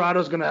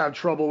Colorado's going to have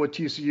trouble with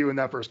TCU in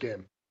that first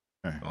game.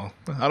 Well,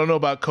 I don't know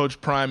about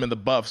Coach Prime and the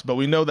Buffs, but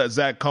we know that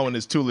Zach Cohen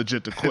is too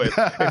legit to quit,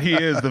 and he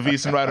is the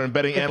VSiN writer and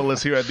betting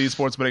analyst here at the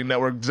Sports Betting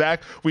Network.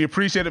 Zach, we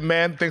appreciate it,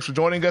 man. Thanks for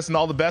joining us, and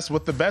all the best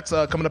with the bets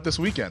coming up this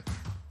weekend.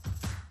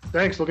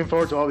 Thanks. Looking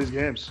forward to all these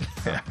games.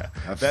 Yeah,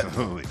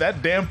 absolutely.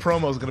 That damn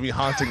promo is going to be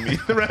haunting me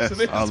the rest of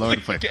this all over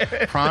the place.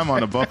 Prime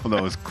on the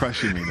Buffalo is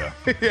crushing me, though.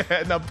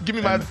 Yeah, now give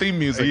me my theme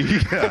music.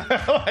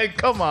 Yeah. Like,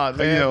 come on,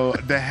 man.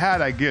 The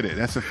hat, I get it.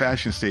 That's a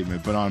fashion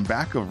statement. But on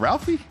back of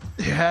Ralphie?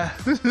 Yeah.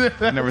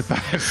 I never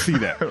thought I'd see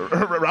that.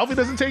 Ralphie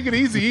doesn't take it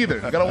easy either.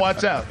 You got to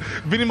watch out.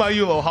 Vinny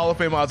Magliulo, Hall of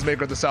Fame odds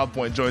maker at the South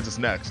Point, joins us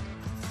next.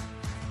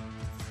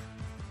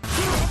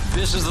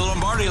 This is the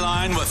Lombardi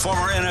Line with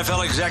former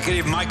NFL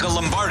executive Michael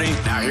Lombardi.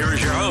 Now here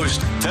is your host,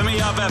 Femi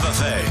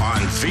Abebefe, on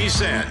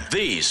VSiN,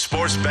 the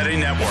Sports Betting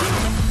Network.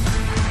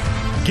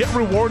 Get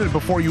rewarded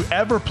before you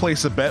ever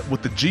place a bet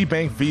with the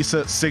GBank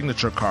Visa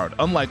Signature Card.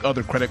 Unlike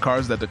other credit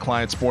cards that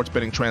decline sports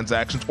betting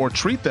transactions or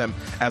treat them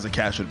as a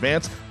cash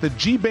advance, the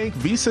GBank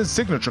Visa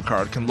Signature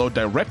Card can load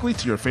directly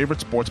to your favorite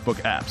sportsbook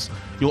apps.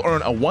 You'll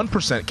earn a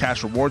 1%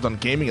 cash reward on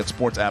gaming and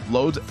sports app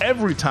loads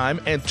every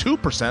time and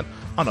 2%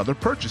 on other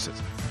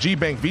purchases.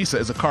 GBank Visa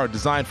is a card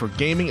designed for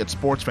gaming and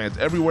sports fans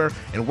everywhere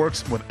and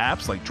works with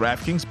apps like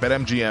DraftKings,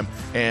 BetMGM,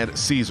 and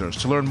Caesars.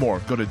 To learn more,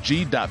 go to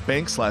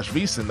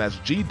g.bank/VSiN. That's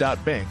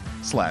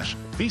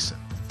g.bank/VSiN.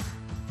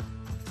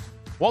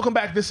 Welcome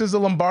back. This is the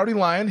Lombardi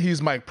Line.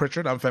 He's Mike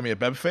Pritchard. I'm Femi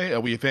Abebefe.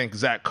 We thank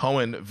Zach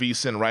Cohen,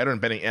 VSiN writer and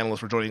betting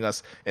analyst, for joining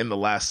us in the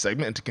last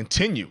segment. And to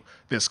continue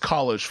this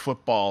college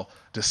football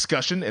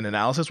discussion and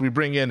analysis, we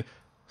bring in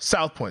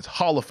South Point's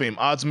Hall of Fame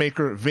odds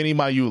maker, Vinny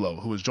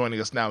Magliulo, who is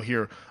joining us now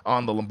here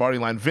on the Lombardi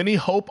Line. Vinny,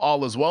 hope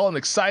all is well. An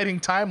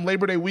exciting time.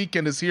 Labor Day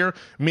weekend is here,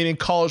 meaning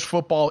college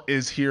football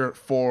is here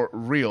for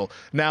real.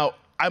 Now,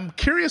 I'm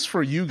curious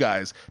for you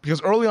guys,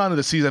 because early on in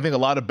the season, I think a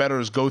lot of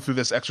bettors go through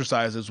this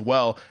exercise as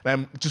well,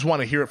 and I just want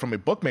to hear it from a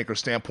bookmaker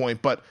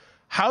standpoint, but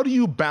how do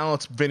you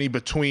balance, Vinny,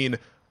 between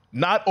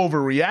not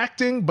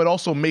overreacting, but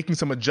also making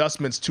some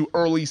adjustments to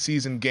early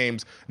season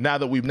games now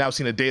that we've now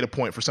seen a data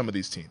point for some of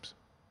these teams?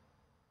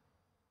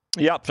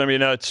 Yeah, I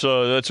mean, that's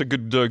a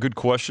good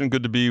question.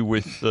 Good to be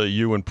with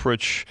you and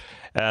Pritch,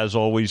 as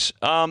always.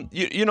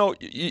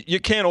 You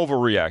can't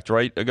overreact,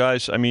 right,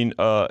 guys? I mean,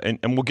 and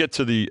we'll get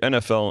to the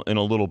NFL in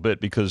a little bit,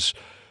 because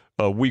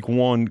week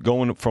one,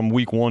 going from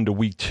week 1 to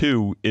week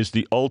 2 is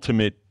the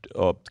ultimate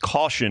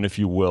caution, if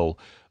you will,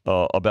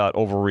 about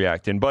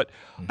overreacting. But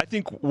I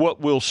think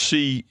what we'll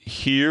see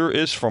here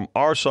is, from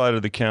our side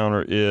of the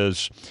counter,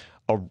 is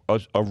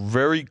a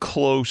very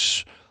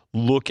close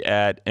look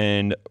at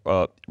and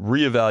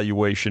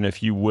reevaluation,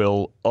 if you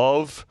will,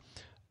 of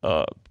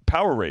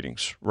power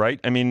ratings, right?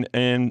 I mean,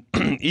 and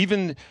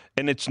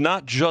it's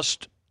not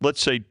just, let's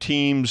say,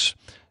 teams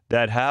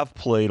that have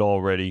played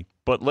already,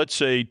 but let's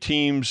say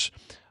teams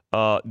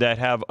that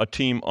have a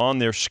team on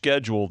their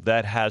schedule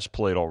that has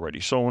played already.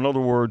 So in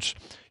other words,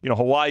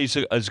 Hawaii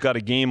has got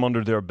a game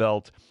under their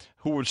belt.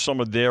 Who are some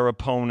of their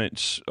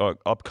opponents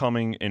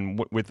upcoming,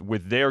 and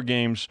with their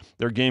games?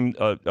 Their game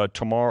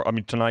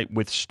tonight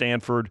with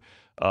Stanford.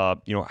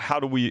 How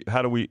do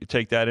we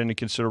take that into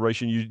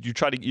consideration? You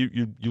try to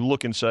you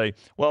look and say,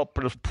 well,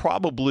 there's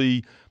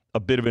probably a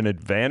bit of an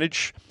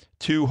advantage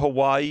to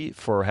Hawaii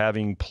for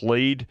having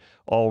played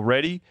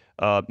already.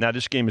 Now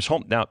this game is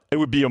home. Now it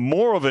would be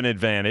more of an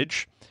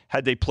advantage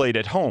had they played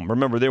at home.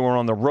 Remember, they were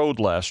on the road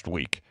last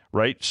week,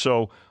 right?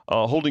 So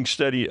holding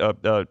steady.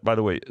 By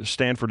the way,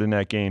 Stanford in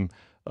that game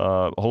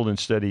holding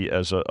steady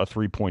as a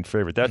 3-point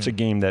favorite. That's a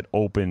game that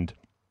opened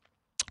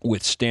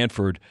with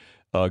Stanford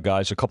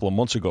guys a couple of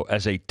months ago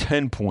as a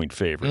 10-point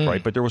favorite,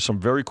 right? But there were some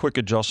very quick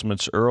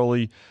adjustments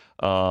early,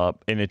 and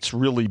it's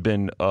really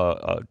been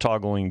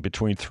toggling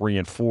between 3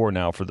 and 4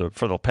 now for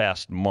the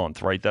past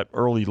month, right? That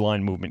early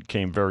line movement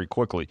came very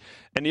quickly.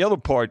 And the other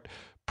part,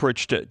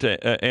 Pritch,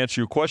 to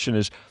answer your question,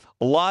 is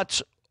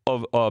lots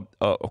a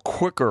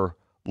quicker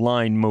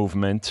line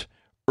movement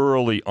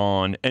early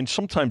on, and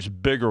sometimes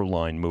bigger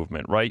line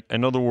movement, right?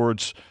 In other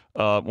words,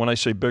 when I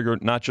say bigger,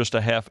 not just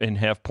a half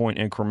point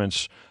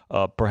increments,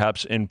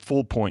 perhaps in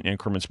full point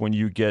increments when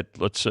you get,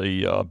 let's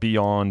say,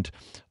 beyond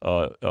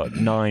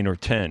 9 or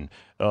 10.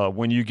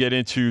 When you get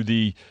into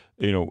the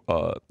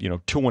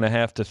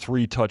 2.5 to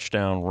 3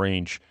 touchdown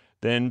range,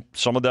 then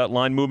some of that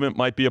line movement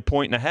might be 1.5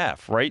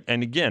 points, right?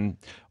 And again,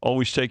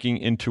 always taking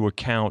into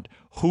account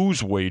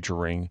who's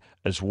wagering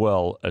as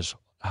well as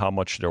how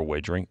much they're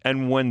wagering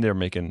and when they're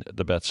making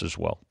the bets as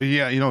well.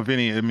 Yeah,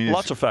 Vinny, I mean,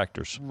 lots of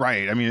factors.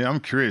 Right. I mean, I'm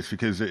curious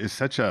because it's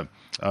such a,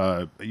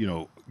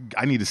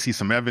 I need to see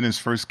some evidence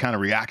first kind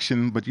of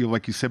reaction, but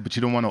like you said, but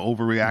you don't want to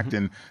overreact,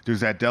 and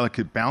there's that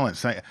delicate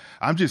balance.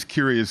 I'm just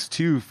curious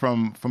too,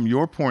 from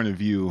your point of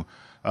view,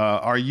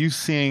 are you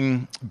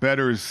seeing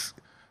bettors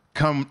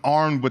come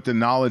armed with the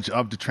knowledge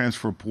of the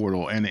transfer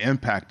portal and the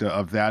impact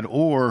of that,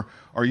 or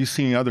are you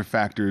seeing other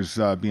factors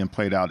being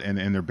played out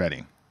in their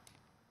betting?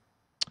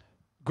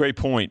 Great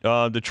point.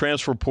 The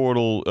transfer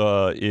portal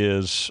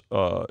is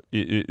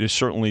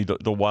certainly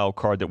the wild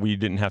card that we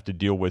didn't have to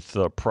deal with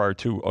prior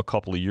to a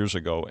couple of years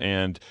ago,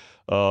 and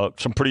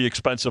some pretty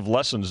expensive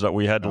lessons that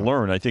we had to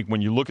learn. I think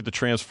when you look at the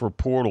transfer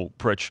portal,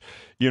 Pritch,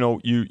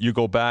 you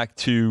go back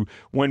to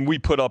when we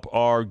put up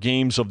our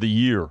games of the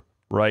year,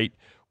 right?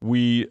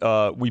 We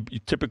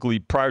typically,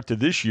 prior to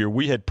this year,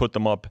 we had put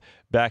them up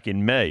back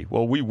in May.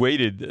 Well, we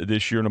waited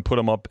this year and put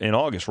them up in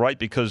August, right?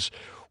 Because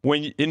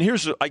and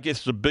here's, I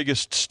guess, the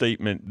biggest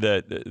statement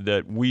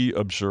that we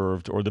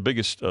observed, or the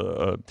biggest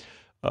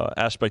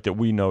aspect that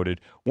we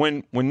noted.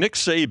 When Nick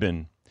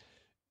Saban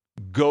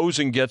goes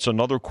and gets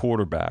another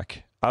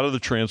quarterback out of the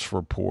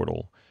transfer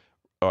portal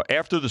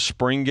after the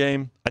spring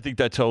game, I think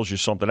that tells you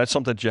something. That's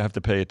something that you have to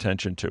pay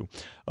attention to.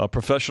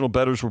 Professional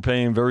bettors were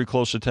paying very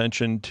close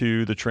attention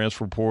to the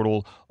transfer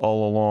portal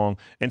all along.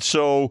 And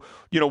so,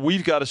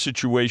 we've got a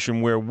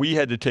situation where we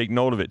had to take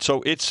note of it.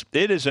 So it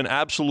is an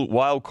absolute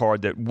wild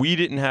card that we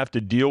didn't have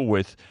to deal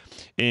with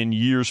in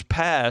years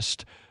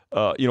past,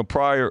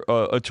 prior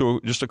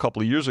to just a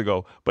couple of years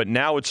ago. But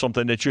now it's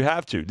something that you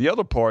have to. The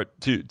other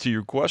part to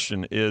your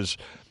question is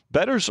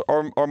bettors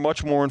are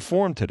much more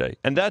informed today,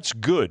 and that's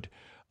good.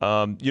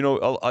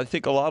 I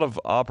think a lot of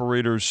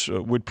operators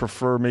would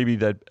prefer maybe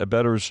that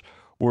bettors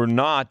were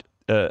not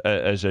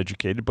as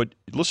educated. But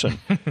listen,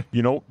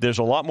 there's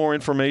a lot more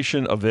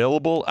information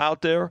available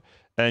out there,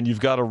 and you've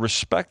got to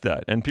respect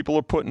that. And people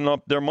are putting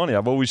up their money.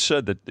 I've always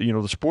said that,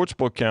 the sports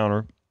book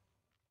counter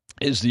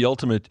is the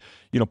ultimate,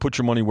 put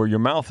your money where your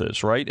mouth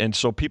is, right? And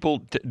so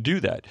people do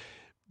that.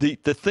 The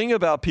thing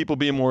about people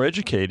being more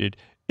educated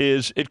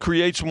is it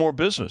creates more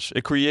business.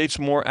 It creates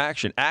more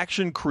action.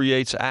 Action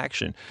creates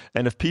action.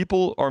 And if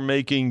people are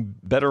making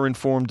better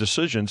informed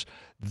decisions,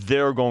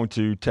 they're going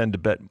to tend to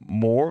bet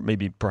more,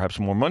 maybe perhaps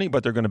more money,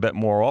 but they're going to bet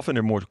more often.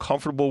 They're more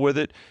comfortable with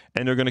it,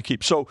 and they're going to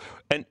keep. So,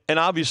 and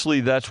obviously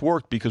that's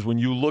worked, because when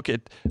you look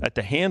at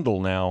the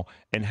handle now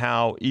and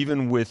how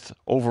even with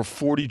over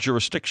 40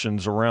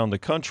 jurisdictions around the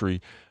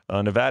country,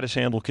 Nevada's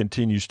handle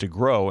continues to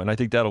grow, and I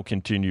think that'll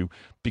continue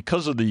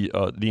because of the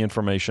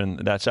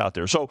information that's out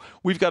there. So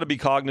we've got to be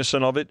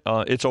cognizant of it.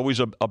 It's always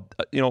a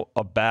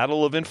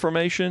battle of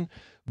information,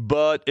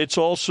 but it's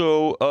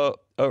also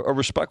a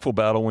respectful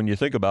battle when you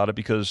think about it,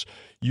 because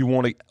you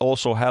want to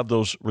also have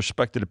those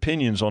respected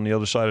opinions on the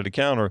other side of the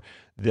counter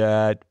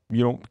that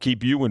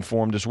keep you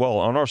informed as well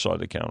on our side of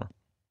the counter.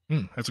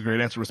 That's a great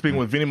answer. We're speaking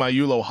with Vinny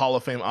Maiulo, Hall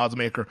of Fame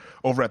oddsmaker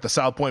over at the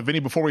South Point. Vinny,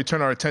 before we turn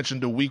our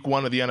attention to week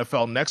 1 of the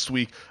NFL next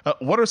week,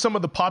 what are some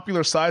of the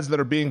popular sides that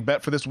are being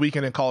bet for this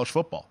weekend in college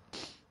football?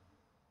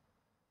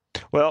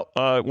 Well,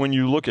 when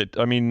you look at,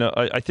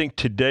 I think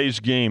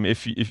today's game,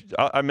 if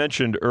I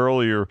mentioned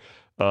earlier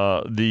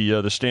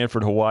the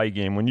Stanford-Hawaii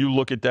game, when you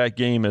look at that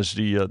game as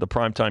the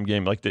primetime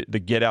game, like the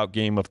get-out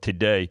game of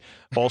today,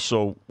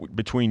 also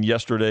between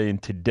yesterday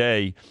and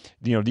today,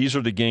 these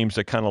are the games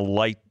that kind of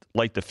light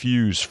the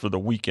fuse for the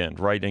weekend,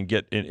 right, and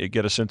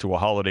get us into a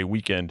holiday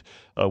weekend,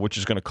 which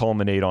is going to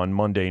culminate on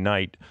Monday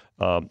night,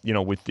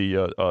 with the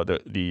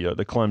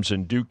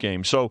Clemson Duke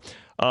game. So,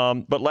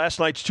 but last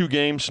night's 2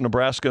 games,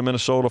 Nebraska,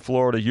 Minnesota,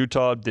 Florida,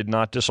 Utah, did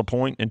not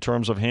disappoint in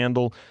terms of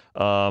handle.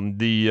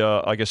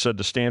 Like I said,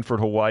 the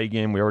Stanford-Hawaii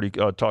game, we already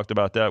talked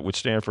about that, with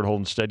Stanford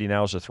holding steady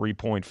now as a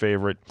 3-point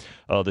favorite.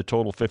 The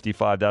total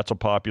 55, that's a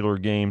popular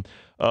game.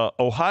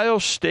 Ohio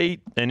State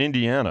and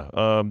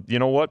Indiana. You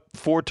know what?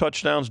 4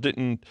 touchdowns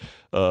didn't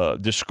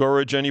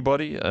discourage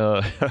anybody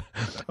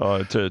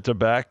to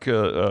back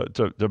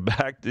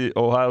the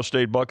Ohio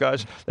State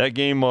Buckeyes. That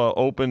game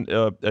opened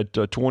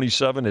at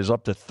 27, is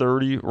up to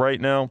 30 right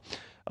now.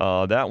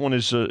 That one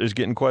is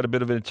getting quite a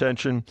bit of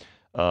attention.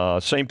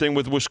 Same thing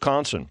with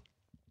Wisconsin.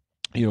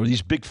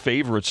 These big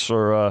favorites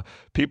are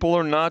people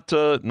are not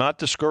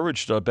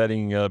discouraged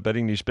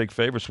betting these big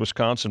favorites.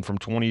 Wisconsin from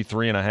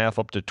 23.5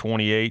 up to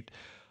 28.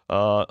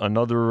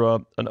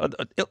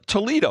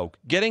 Toledo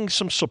getting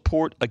some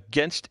support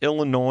against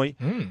Illinois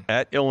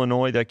at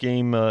Illinois. That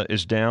game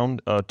is down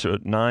to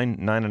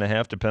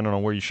 9.5, depending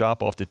on where you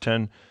shop, off to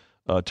 10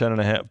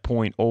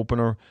 10.5-point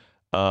opener.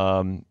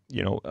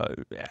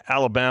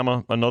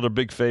 Alabama, another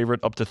big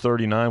favorite, up to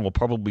 39. We'll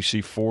probably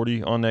see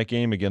 40 on that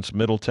game against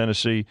Middle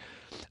Tennessee.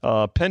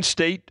 Penn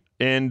State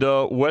and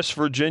West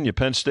Virginia.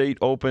 Penn State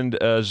opened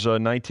as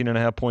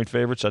 19.5-point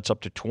favorites. That's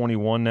up to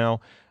 21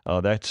 now.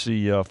 That's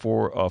the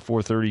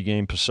 4:30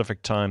 game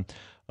Pacific time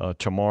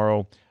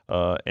tomorrow.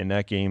 And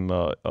that game,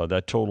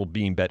 that total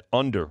being bet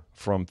under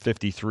from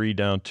 53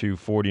 down to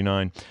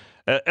 49.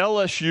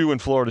 LSU and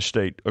Florida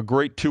State, a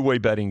great two-way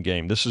betting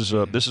game. This is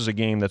a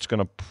game that's going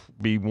to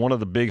be one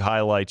of the big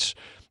highlights,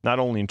 not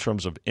only in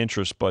terms of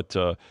interest, but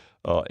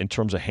in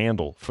terms of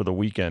handle for the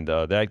weekend.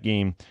 That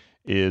game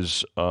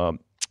is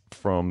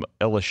from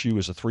LSU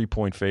is a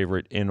 3-point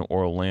favorite in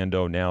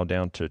Orlando, now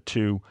down to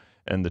 2,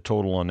 and the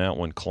total on that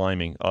one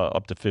climbing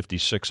up to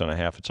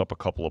 56.5. It's up a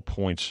couple of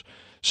points.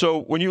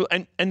 So when you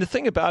and the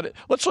thing about it,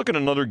 let's look at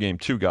another game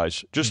too,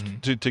 guys, just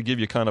to give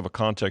you kind of a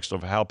context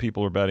of how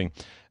people are betting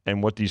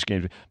and what these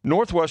games.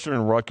 Northwestern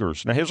and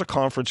Rutgers. Now here's a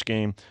conference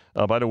game.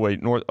 By the way,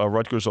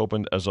 Rutgers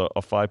opened as a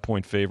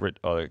 5-point favorite.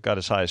 Got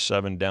as high as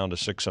 7, down to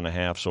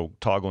 6.5. So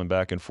toggling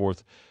back and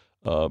forth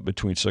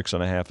between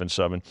 6.5 and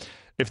 7.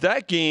 If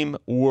that game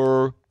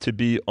were to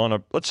be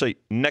on let's say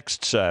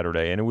next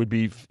Saturday, and it would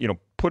be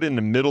put in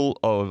the middle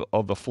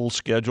of the full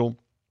schedule,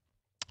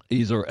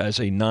 either as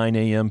a 9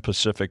 a.m.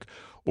 Pacific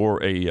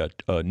or a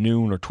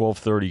noon or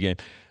 12:30 game.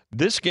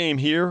 This game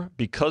here,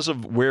 because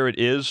of where it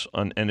is,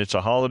 and it's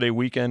a holiday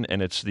weekend,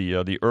 and it's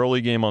the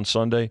early game on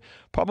Sunday,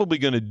 probably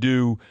going to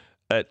do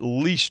at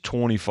least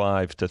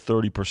 25 to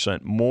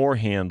 30% more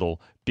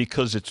handle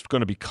because it's going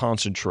to be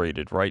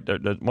concentrated, right?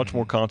 Much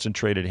more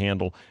concentrated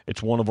handle.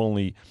 It's one of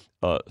only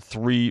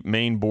 3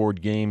 main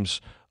board games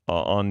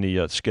on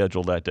the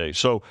schedule that day.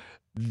 So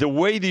the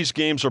way these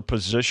games are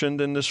positioned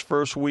in this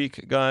first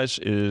week, guys,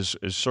 is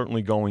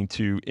certainly going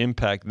to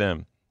impact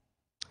them.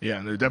 Yeah,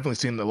 and they're definitely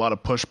seeing a lot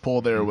of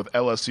push-pull there with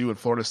LSU and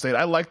Florida State.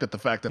 I like the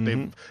fact that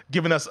they've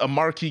given us a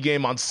marquee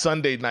game on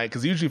Sunday night,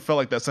 because it usually felt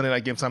like that Sunday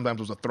night game sometimes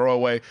was a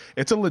throwaway.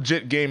 It's a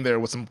legit game there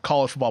with some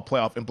college football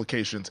playoff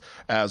implications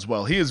as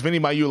well. He is Vinny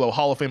Maiulo,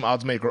 Hall of Fame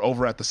odds maker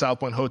over at the South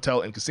Point Hotel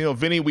and Casino.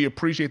 Vinny, we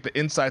appreciate the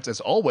insights as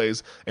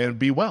always, and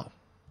be well.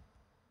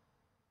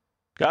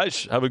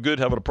 Guys, have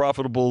a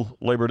profitable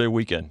Labor Day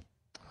weekend.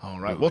 All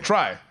right, we'll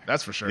try.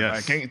 That's for sure.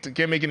 Yes. I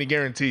can't make any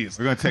guarantees.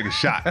 We're gonna take a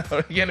shot.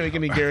 Can't make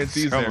any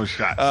guarantees Several there.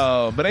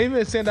 Shots. But anything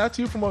that stand out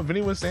to you from what Vinny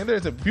was saying there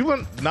is that people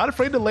are not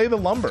afraid to lay the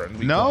lumber.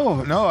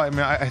 No. I mean,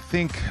 I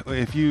think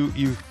if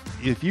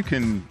you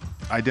can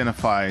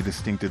identify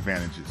distinct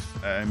advantages.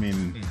 I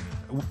mean,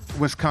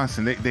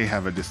 Wisconsin, they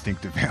have a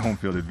distinctive home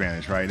field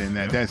advantage, right? And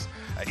that's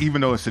even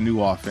though it's a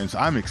new offense,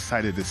 I'm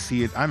excited to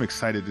see it. I'm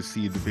excited to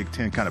see the Big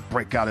Ten kind of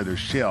break out of their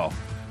shell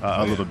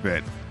a little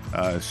bit.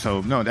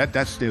 So, no,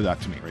 that stood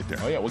out to me right there.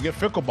 Oh, yeah, we'll get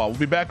pickleball. We'll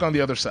be back on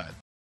the other side.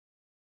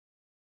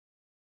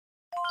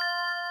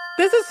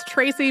 This is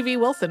Tracy V.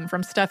 Wilson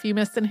from Stuff You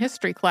Missed in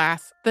History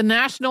Class. The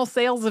national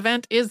sales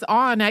event is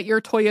on at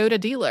your Toyota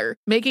dealer,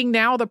 making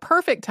now the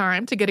perfect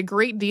time to get a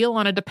great deal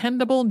on a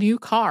dependable new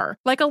car.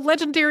 Like a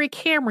legendary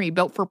Camry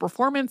built for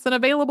performance and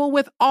available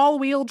with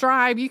all-wheel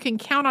drive, you can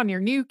count on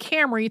your new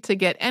Camry to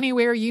get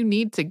anywhere you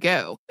need to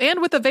go. And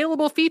with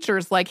available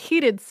features like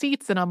heated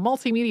seats and a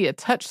multimedia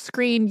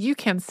touchscreen, you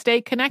can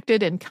stay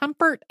connected in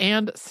comfort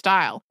and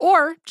style.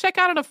 Or check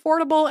out an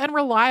affordable and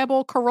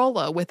reliable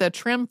Corolla with a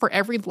trim for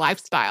every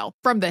lifestyle.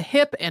 From the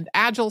hip and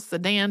agile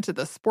sedan to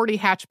the sporty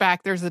hatchback,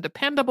 there's a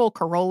dependable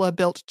Corolla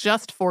built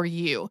just for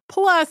you.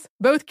 Plus,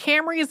 both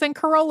Camrys and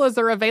Corollas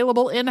are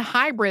available in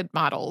hybrid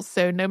models,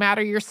 so no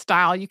matter your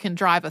style, you can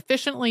drive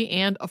efficiently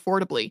and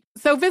affordably.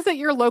 So visit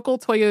your local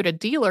Toyota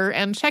dealer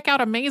and check out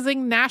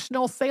amazing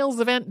national sales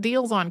event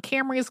deals on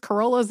Camrys,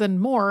 Corollas, and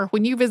more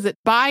when you visit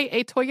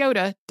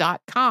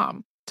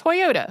buyatoyota.com.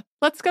 Toyota,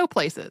 let's go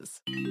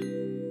places.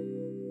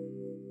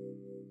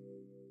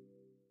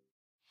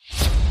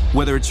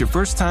 Whether it's your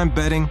first time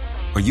betting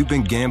or you've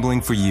been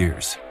gambling for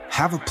years,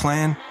 have a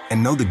plan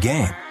and know the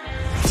game.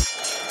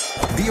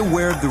 Be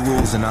aware of the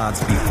rules and odds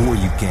before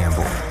you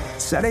gamble.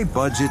 Set a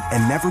budget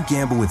and never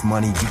gamble with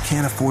money you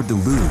can't afford to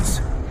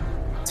lose.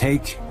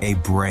 Take a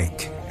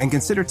break and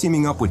consider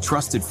teaming up with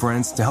trusted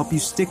friends to help you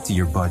stick to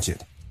your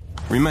budget.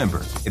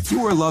 Remember, if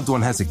you or a loved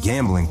one has a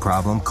gambling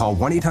problem, call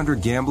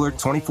 1-800-GAMBLER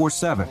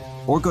 24/7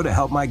 or go to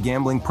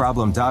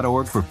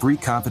helpmygamblingproblem.org for free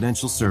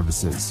confidential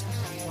services.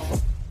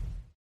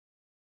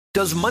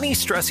 Does money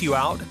stress you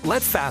out?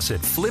 Let Facet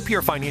flip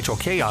your financial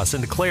chaos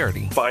into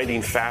clarity.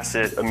 Finding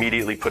Facet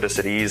immediately put us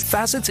at ease.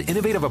 Facet's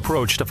innovative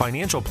approach to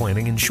financial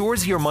planning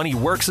ensures your money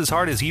works as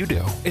hard as you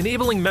do,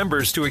 enabling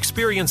members to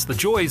experience the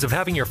joys of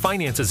having your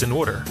finances in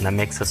order. And that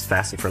makes us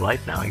Facet for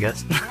life now, I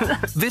guess.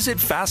 Visit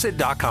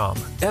Facet.com,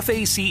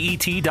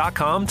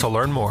 FACET.com to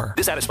learn more.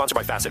 This ad is sponsored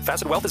by Facet.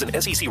 Facet Wealth is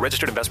an SEC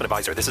registered investment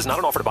advisor. This is not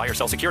an offer to buy or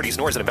sell securities,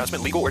 nor is it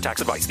investment, legal, or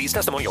tax advice. These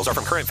testimonials are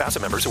from current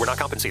Facet members who are not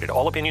compensated.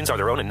 All opinions are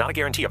their own and not a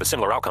guarantee of a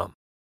similar outcome.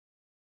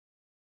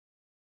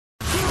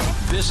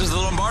 This is the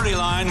Lombardi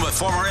Line with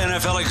former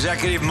NFL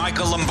executive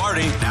Michael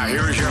Lombardi. Now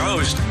here is your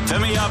host,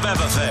 Femi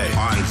Abebefe,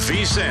 on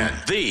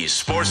VSiN, the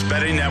Sports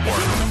Betting Network.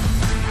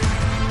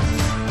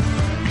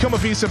 Become a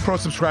VSiN Pro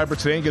subscriber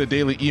today and get a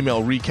daily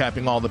email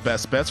recapping all the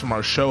best bets from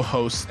our show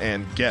hosts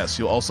and guests.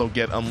 You'll also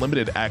get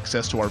unlimited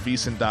access to our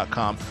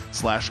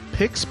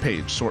VSiN.com/picks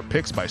page. Sort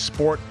picks by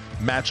sport,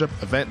 matchup,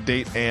 event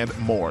date, and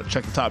more.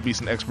 Check the top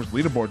VSiN experts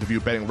leaderboard to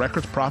view betting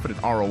records, profit,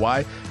 and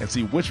ROI, and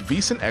see which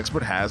VSiN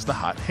expert has the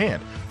hot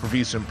hand. For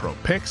VSiN Pro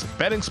picks,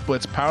 betting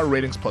splits, power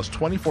ratings, plus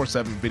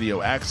 24/7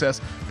 video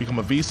access. Become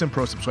a VSiN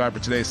Pro subscriber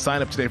today.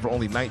 Sign up today for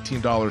only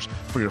 $19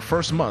 for your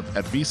first month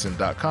at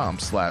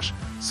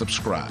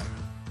VSiN.com/subscribe.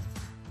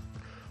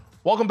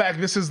 Welcome back.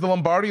 This is the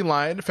Lombardi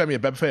Line. Femi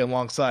Abebefe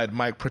alongside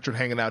Mike Pritchard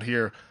hanging out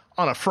here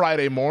on a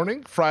Friday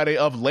morning, Friday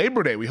of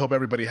Labor Day. We hope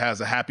everybody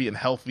has a happy and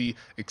healthy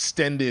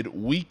extended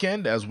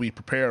weekend as we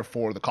prepare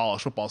for the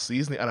college football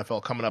season. The NFL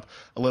coming up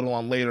a little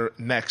on later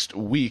next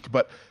week.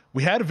 But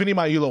we had Vinny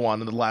Magliulo on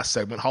in the last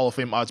segment, Hall of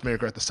Fame odds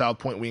maker at the South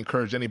Point. We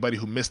encourage anybody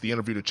who missed the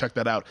interview to check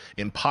that out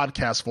in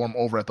podcast form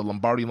over at the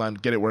Lombardi Line.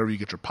 Get it wherever you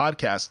get your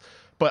podcasts.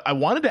 But I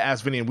wanted to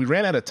ask Vinny, and we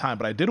ran out of time,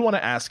 but I did want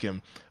to ask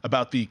him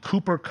about the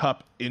Cooper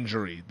Kupp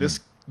injury. This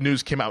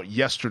news came out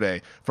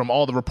yesterday from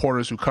all the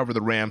reporters who cover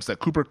the Rams that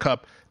Cooper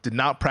Kupp did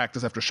not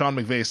practice after Sean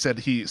McVay said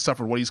he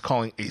suffered what he's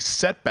calling a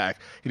setback.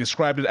 He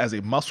described it as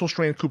a muscle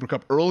strain. Cooper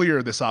Kupp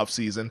earlier this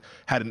offseason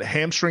had a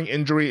hamstring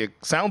injury. It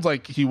sounds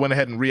like he went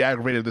ahead and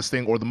re-aggravated this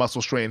thing, or the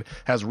muscle strain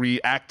has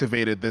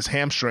reactivated this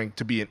hamstring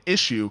to be an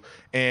issue.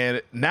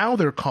 And now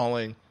they're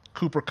calling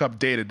Cooper Kupp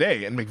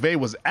day-to-day. And McVay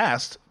was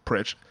asked,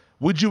 Pritch,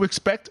 would you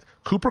expect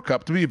Cooper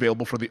Kupp to be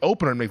available for the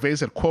opener? And McVay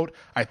said, quote,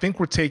 I think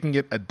we're taking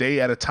it a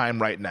day at a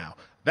time right now.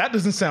 That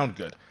doesn't sound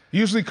good.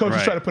 Usually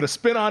coaches try to put a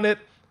spin on it.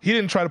 He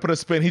didn't try to put a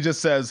spin. He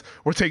just says,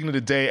 we're taking it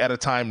a day at a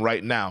time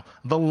right now.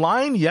 The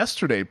line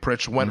yesterday,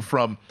 Pritch, went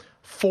from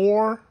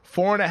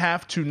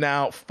 4.5 to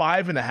now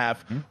 5.5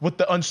 with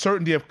the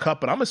uncertainty of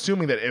Kupp. But I'm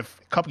assuming that if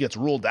Kupp gets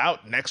ruled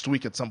out next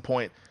week at some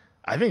point,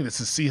 I think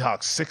this is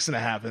Seahawks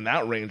 6.5 in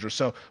that range or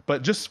so.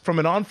 But just from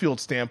an on-field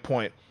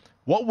standpoint,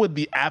 what would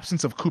the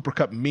absence of Cooper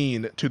Kupp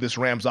mean to this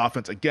Rams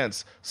offense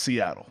against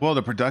Seattle? Well,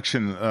 the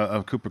production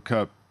of Cooper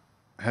Kupp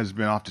has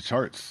been off the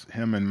charts.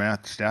 Him and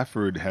Matt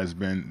Stafford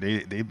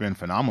they've been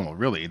phenomenal,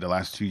 really, the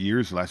last few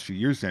years.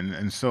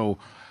 And so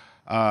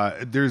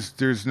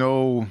there's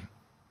no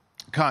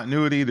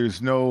continuity.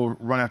 There's no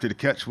run after the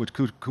catch, which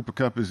Cooper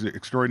Kupp is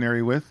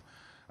extraordinary with.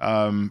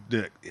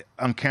 The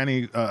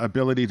uncanny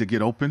ability to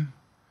get open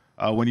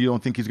when you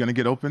don't think he's going to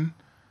get open.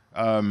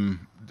 The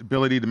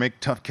ability to make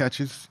tough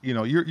catches. You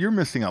know, you're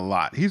missing a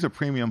lot. He's a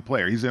premium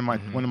player. He's in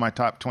one of my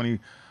top 20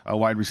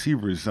 wide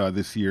receivers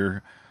this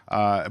year.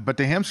 But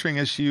the hamstring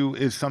issue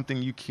is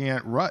something you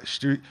can't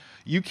rush.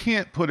 You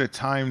can't put a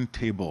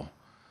timetable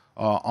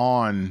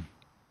on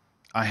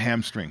a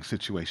hamstring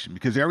situation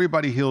because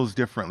everybody heals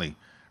differently,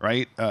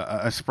 right?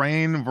 A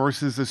sprain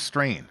versus a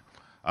strain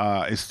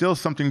is still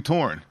something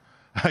torn.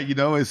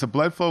 It's a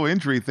blood flow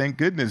injury, thank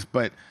goodness,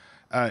 but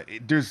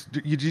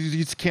you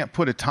just can't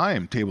put a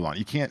timetable on it.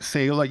 You can't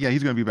say, he's going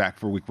to be back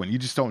for week 1. You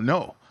just don't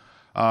know.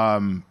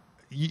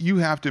 You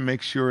have to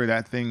make sure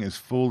that thing is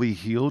fully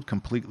healed,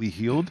 completely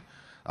healed,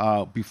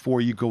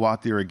 before you go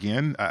out there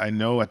again. I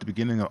know at the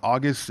beginning of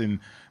August and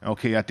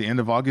at the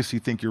end of August, you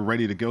think you're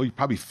ready to go. You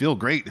probably feel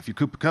great if you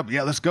Cooper Kupp.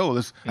 Yeah, let's go.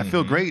 I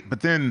feel great.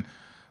 But then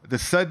the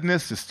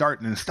suddenness, the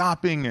starting and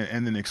stopping,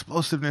 and then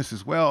explosiveness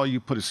as well. You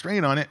put a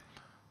strain on it.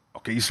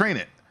 Okay, you strain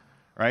it,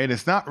 right?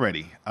 It's not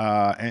ready.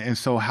 And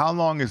so how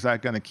long is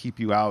that going to keep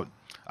you out?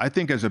 I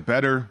think as a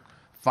bettor,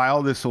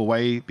 file this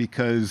away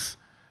because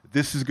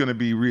this is going to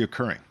be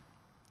reoccurring.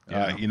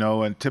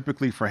 And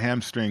typically for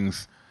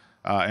hamstrings,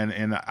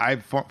 and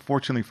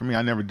fortunately for me,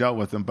 I never dealt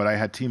with them, but I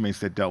had teammates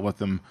that dealt with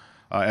them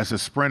as a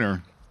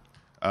sprinter.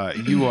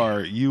 You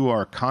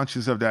are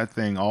conscious of that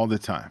thing all the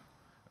time.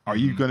 Are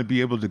you going to be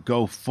able to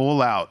go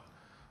full out,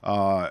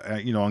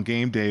 on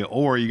game day,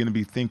 or are you going to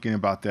be thinking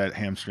about that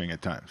hamstring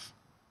at times?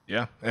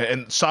 Yeah,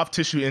 and soft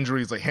tissue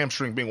injuries like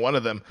hamstring being one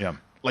of them. Yeah,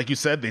 like you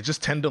said, they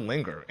just tend to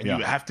linger, and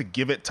you have to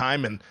give it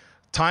time. And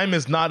time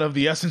is not of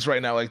the essence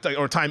right now,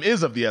 or time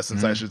is of the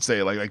essence, I should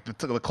say. Like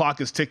the clock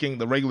is ticking.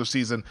 The regular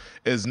season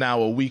is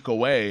now a week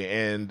away,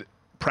 and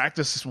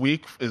practice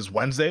week is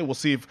Wednesday. We'll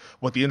see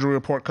what the injury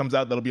report comes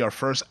out. That'll be our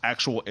first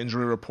actual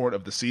injury report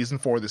of the season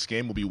for this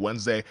game. Will be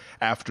Wednesday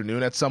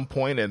afternoon at some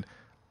point, and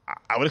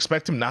I would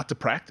expect him not to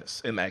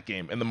practice in that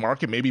game. And the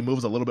market maybe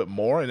moves a little bit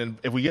more. And then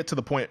if we get to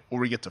the point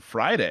where we get to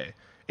Friday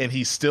and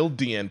he's still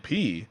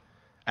DNP,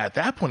 at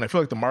that point, I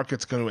feel like the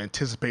market's going to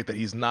anticipate that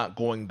he's not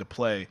going to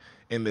play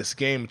in this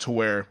game, to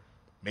where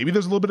maybe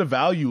there's a little bit of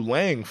value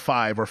laying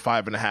 5 or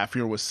 5.5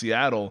 here with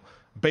Seattle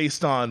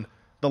based on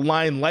the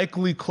line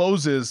likely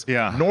closes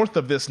north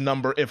of this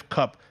number if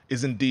Kupp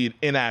is indeed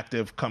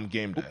inactive come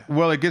game day.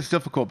 Well, it gets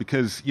difficult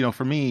because,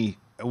 for me,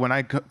 when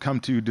I come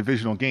to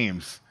divisional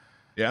games,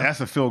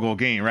 that's a field goal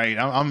game, right?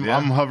 I'm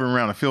hovering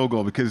around a field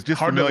goal because just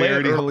hard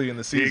familiarity to lay it early in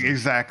the season.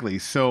 Exactly.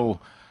 So,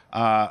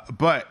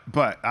 but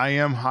I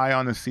am high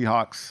on the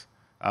Seahawks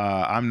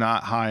I'm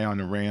not high on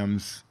the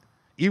Rams.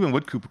 Even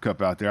with Cooper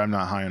Kupp out there, I'm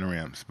not high on the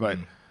Rams. But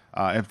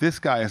if this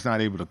guy is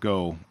not able to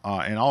go,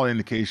 and all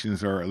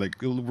indications are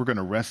like we're going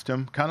to rest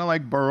him, kind of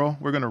like Burrow,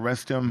 we're going to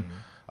rest him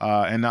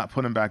and not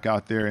put him back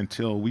out there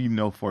until we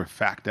know for a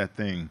fact that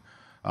thing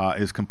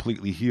is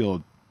completely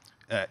healed.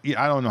 I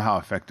don't know how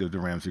effective the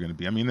Rams are going to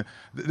be. I mean,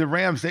 the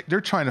Rams,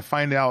 they're trying to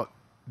find out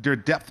their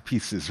depth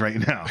pieces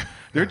right now.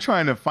 They're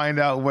trying to find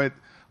out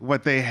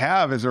what they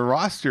have as a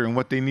roster and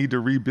what they need to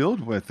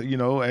rebuild with,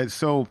 And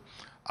so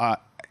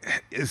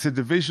it's a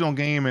divisional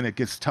game, and it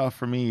gets tough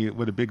for me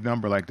with a big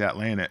number like that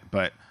laying it.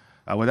 But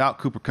without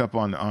Cooper Kupp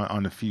on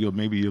the field,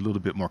 maybe a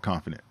little bit more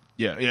confident.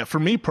 Yeah. For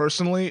me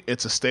personally,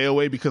 it's a stay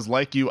away because,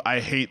 like you, I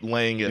hate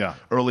laying it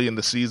early in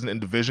the season in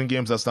division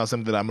games. That's not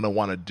something that I'm going to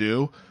want to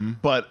do.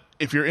 But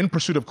if you're in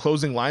pursuit of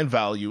closing line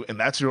value and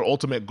that's your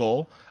ultimate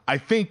goal, I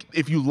think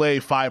if you lay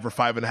 5 or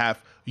 5.5,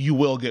 you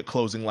will get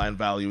closing line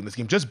value in this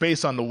game, just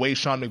based on the way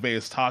Sean McVay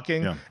is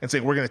talking and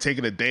saying we're going to take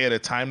it a day at a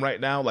time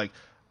right now. Like,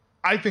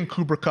 I think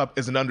Cooper Kupp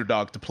is an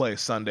underdog to play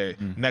Sunday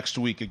next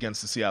week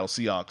against the Seattle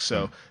Seahawks.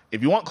 So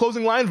if you want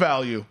closing line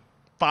value,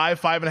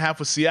 5.5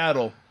 with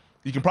Seattle,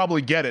 you can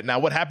probably get it. Now,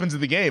 what happens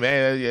in the game?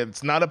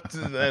 It's not up to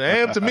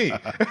me.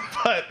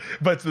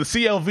 but the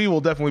CLV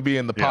will definitely be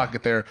in the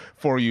pocket there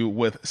for you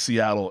with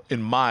Seattle, in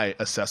my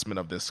assessment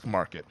of this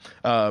market.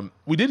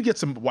 We did get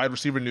some wide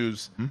receiver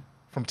news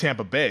from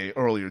Tampa Bay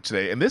earlier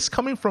today, and this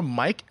coming from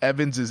Mike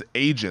Evans'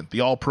 agent,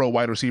 the all-pro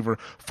wide receiver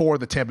for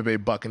the Tampa Bay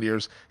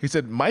Buccaneers. He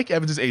said Mike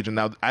Evans' agent,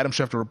 now Adam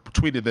Schefter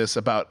tweeted this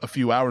about a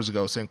few hours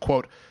ago, saying,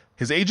 quote,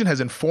 his agent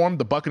has informed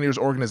the Buccaneers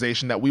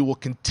organization that we will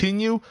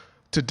discontinue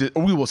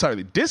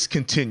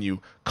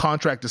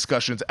contract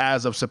discussions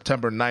as of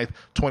September 9th,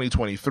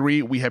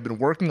 2023. We have been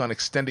working on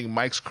extending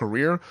Mike's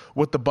career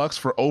with the Bucs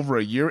for over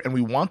a year, and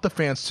we want the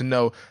fans to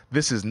know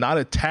this is not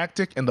a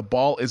tactic and the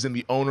ball is in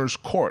the owner's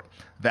court.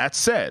 That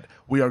said,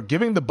 we are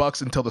giving the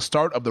Bucs until the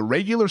start of the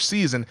regular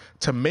season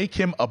to make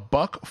him a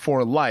Buck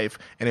for life,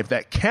 and if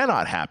that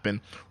cannot happen,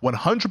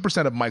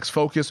 100% of Mike's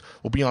focus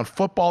will be on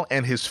football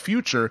and his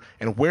future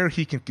and where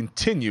he can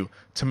continue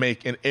to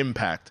make an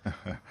impact.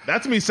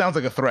 That to me sounds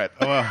like a threat.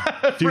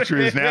 Future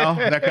is now,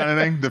 that kind of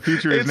thing. The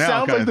future is now. It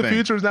sounds like the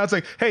future is now. It's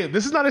like, hey,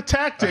 this is not a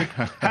tactic.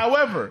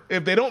 However,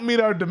 if they don't meet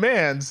our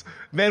demands,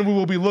 then we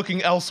will be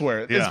looking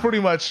elsewhere. It's pretty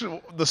much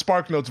the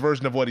SparkNotes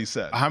version of what he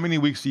said. How many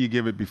weeks do you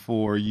give it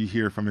before you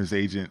hear from his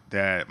agent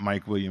that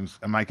Mike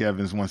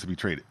Evans wants to be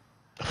traded?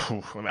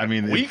 I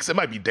mean, weeks? It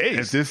might be days.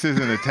 If this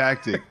isn't a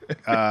tactic,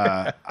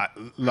 I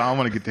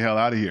want to get the hell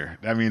out of here.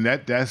 I mean,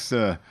 that's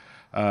the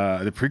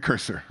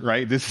precursor,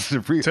 right? This is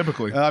the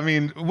typically. I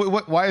mean,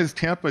 why does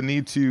Tampa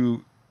need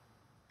to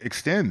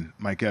extend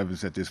Mike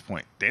Evans at this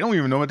point? They don't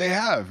even know what they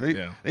have.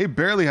 They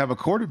barely have a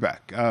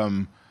quarterback.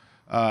 And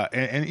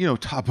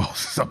Todd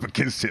Bowles is up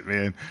against it,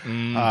 man.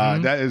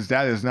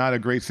 That is not a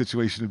great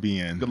situation to be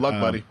in. Good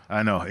luck, buddy.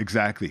 I know,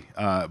 exactly.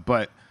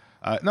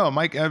 No,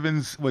 Mike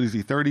Evans, what is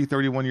he, 30,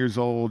 31 years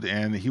old,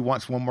 and he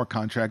wants one more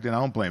contract, and I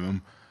don't blame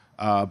him.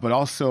 But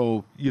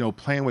also,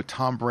 playing with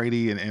Tom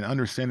Brady and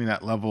understanding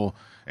that level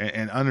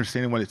and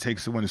understanding what it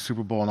takes to win a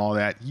Super Bowl and all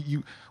that.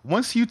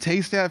 Once you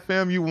taste that,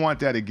 fam, you want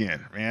that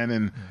again, man.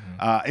 And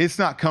it's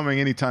not coming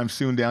anytime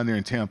soon down there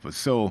in Tampa.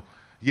 So,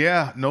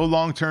 yeah, no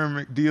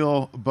long-term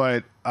deal,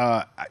 but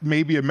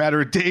maybe a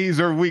matter of days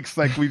or weeks,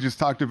 like we just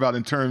talked about,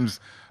 in terms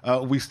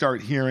we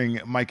start hearing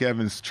Mike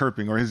Evans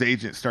chirping, or his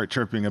agent start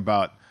chirping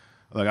about,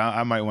 like,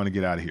 I might want to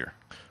get out of here.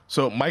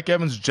 So Mike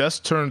Evans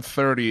just turned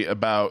 30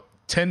 about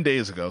 10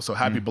 days ago. So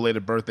happy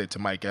belated birthday to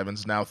Mike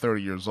Evans, now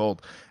 30 years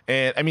old.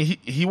 And I mean,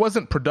 he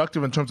wasn't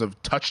productive in terms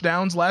of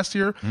touchdowns last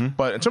year,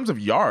 but in terms of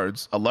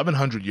yards,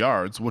 1,100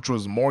 yards, which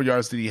was more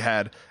yards than he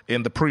had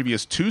in the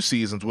previous 2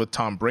 seasons with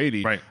Tom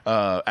Brady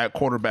at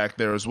quarterback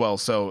there as well.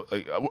 So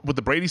with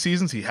the Brady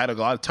seasons, he had a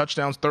lot of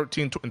touchdowns,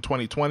 13 in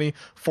 2020,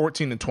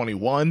 14 in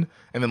 21,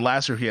 and then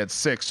last year he had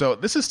 6. So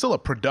this is still a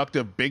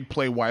productive big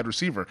play wide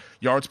receiver.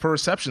 Yards per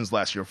receptions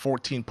last year,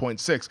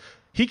 14.6.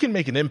 He can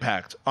make an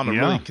impact on a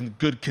really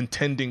good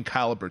contending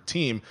caliber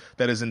team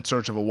that is in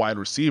search of a wide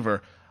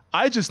receiver.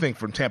 I just think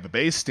from Tampa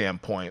Bay's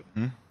standpoint,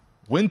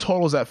 win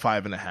totals at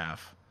 5.5.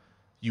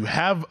 You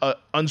have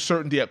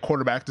uncertainty at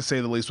quarterback, to say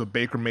the least, with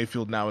Baker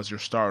Mayfield now as your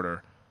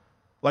starter.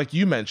 Like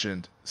you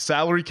mentioned,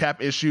 salary cap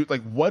issue.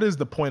 Like, what is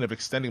the point of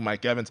extending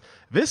Mike Evans?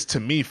 This, to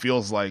me,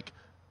 feels like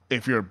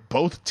if you're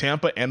both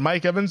Tampa and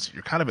Mike Evans,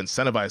 you're kind of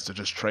incentivized to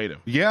just trade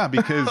him. Yeah,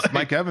 because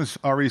Mike Evans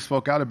already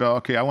spoke out about,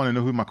 okay, I want to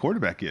know who my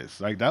quarterback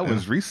is. Like, that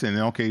was recent.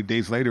 And, okay,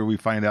 days later, we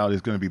find out it's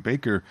going to be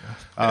Baker.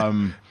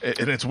 And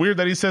it's weird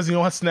that he says he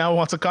wants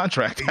a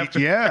contract.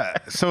 Yeah.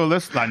 So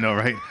I know,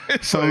 right?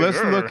 So let's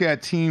look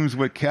at teams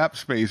with cap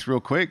space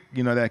real quick,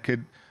 that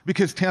could,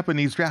 because Tampa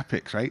needs draft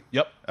picks, right?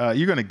 Yep.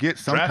 You're going to get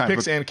some draft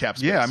picks and cap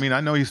space. Yeah, I mean,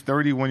 I know he's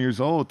 30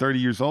 years old,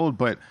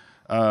 but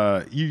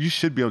you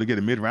should be able to get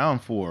a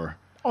mid-round for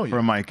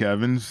Mike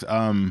Evans.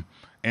 And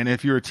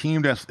if you're a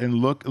team that's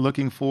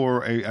looking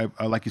for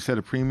a like you said,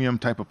 a premium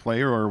type of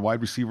player or a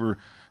wide receiver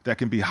that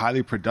can be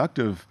highly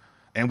productive,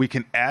 and we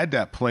can add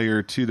that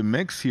player to the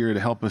mix here to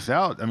help us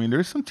out. I mean,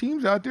 there's some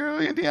teams out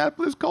there,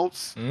 Indianapolis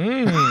Colts.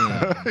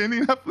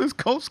 Indianapolis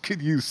Colts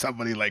could use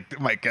somebody like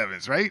Mike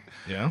Evans, right?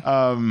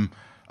 Yeah.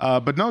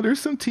 But no, there's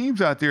some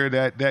teams out there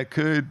that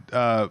could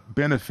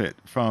benefit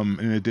from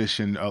an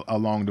addition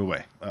along the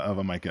way of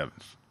a Mike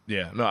Evans.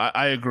 Yeah, no,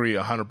 I agree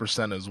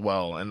 100% as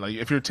well. And like,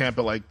 if you're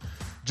Tampa, like,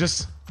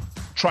 just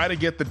try to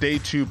get the day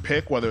 2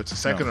 pick, whether it's a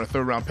second or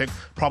third round pick,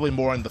 probably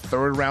more in the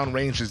third round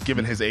range, just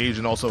given his age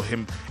and also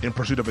him in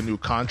pursuit of a new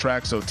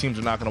contract. So teams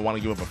are not going to want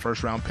to give up a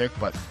first round pick.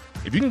 But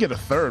if you can get a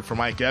third for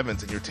Mike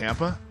Evans and you're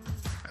Tampa,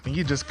 I think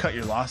you just cut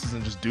your losses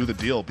and just do the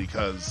deal,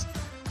 because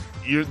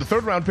the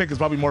third round pick is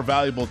probably more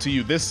valuable to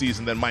you this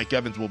season than Mike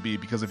Evans will be,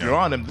 because if you're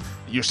on him,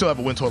 you still have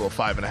a win total of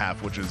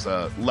 5.5, which is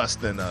less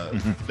than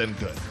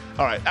good.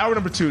 All right, hour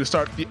number 2 to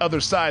start the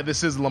other side.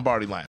 This is the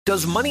Lombardi line.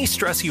 Does money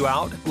stress you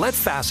out? Let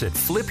Facet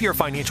flip your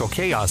financial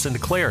chaos into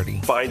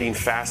clarity. Finding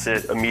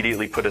Facet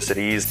immediately put us at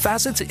ease.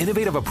 Facet's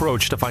innovative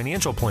approach to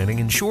financial planning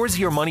ensures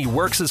your money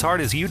works as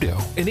hard as you do,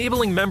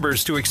 enabling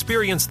members to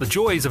experience the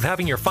joys of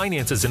having your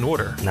finances in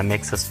order. And that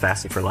makes us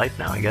Facet for life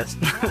now, I guess.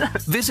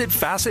 Visit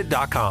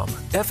Facet.com,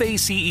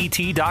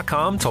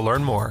 FACET.com to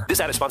learn more. This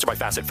ad is sponsored by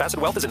Facet. Facet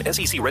Wealth is an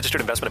SEC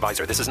registered investment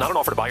advisor. This is not an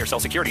offer to buy or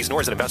sell securities,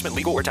 nor is it investment,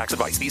 legal, or tax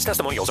advice. These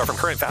testimonials are from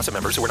current Facet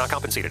members who are not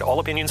compensated. All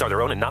opinions are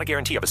their own and not a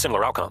guarantee of a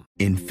similar outcome.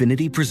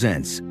 Infiniti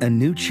presents a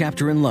new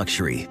chapter in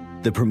luxury,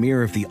 the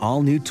premiere of the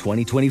all-new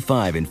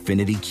 2025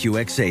 Infiniti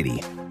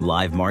QX80,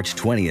 live March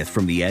 20th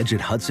from the Edge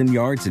at Hudson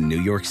Yards in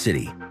New York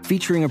City,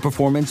 featuring a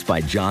performance by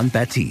John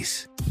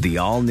Batiste. The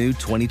all-new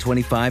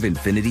 2025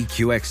 Infiniti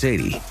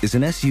QX80 is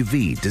an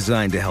SUV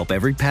designed to help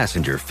every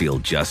passenger feel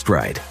just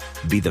right.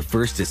 Be the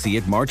first to see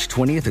it March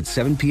 20th at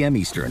 7 p.m.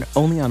 Eastern,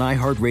 only on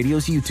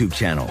iHeartRadio's YouTube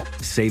channel.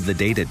 Save the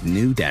date at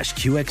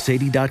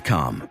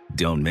new-QX80.com.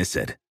 Don't miss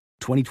it.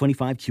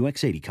 2025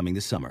 QX80 coming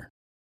this summer.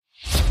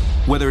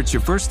 Whether it's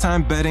your first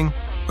time betting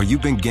or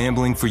you've been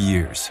gambling for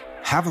years,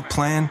 have a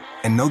plan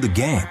and know the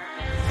game.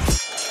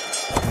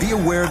 Be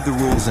aware of the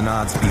rules and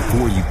odds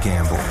before you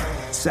gamble.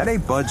 Set a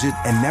budget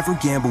and never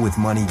gamble with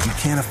money you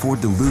can't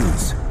afford to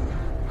lose.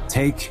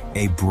 Take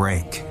a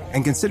break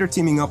and consider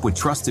teaming up with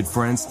trusted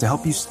friends to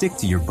help you stick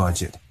to your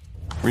budget.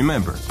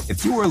 Remember,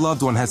 if you or a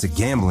loved one has a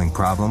gambling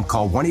problem,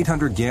 call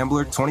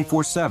 1-800-GAMBLER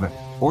 24/7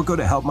 or go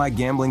to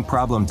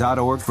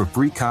helpmygamblingproblem.org for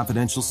free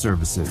confidential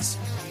services.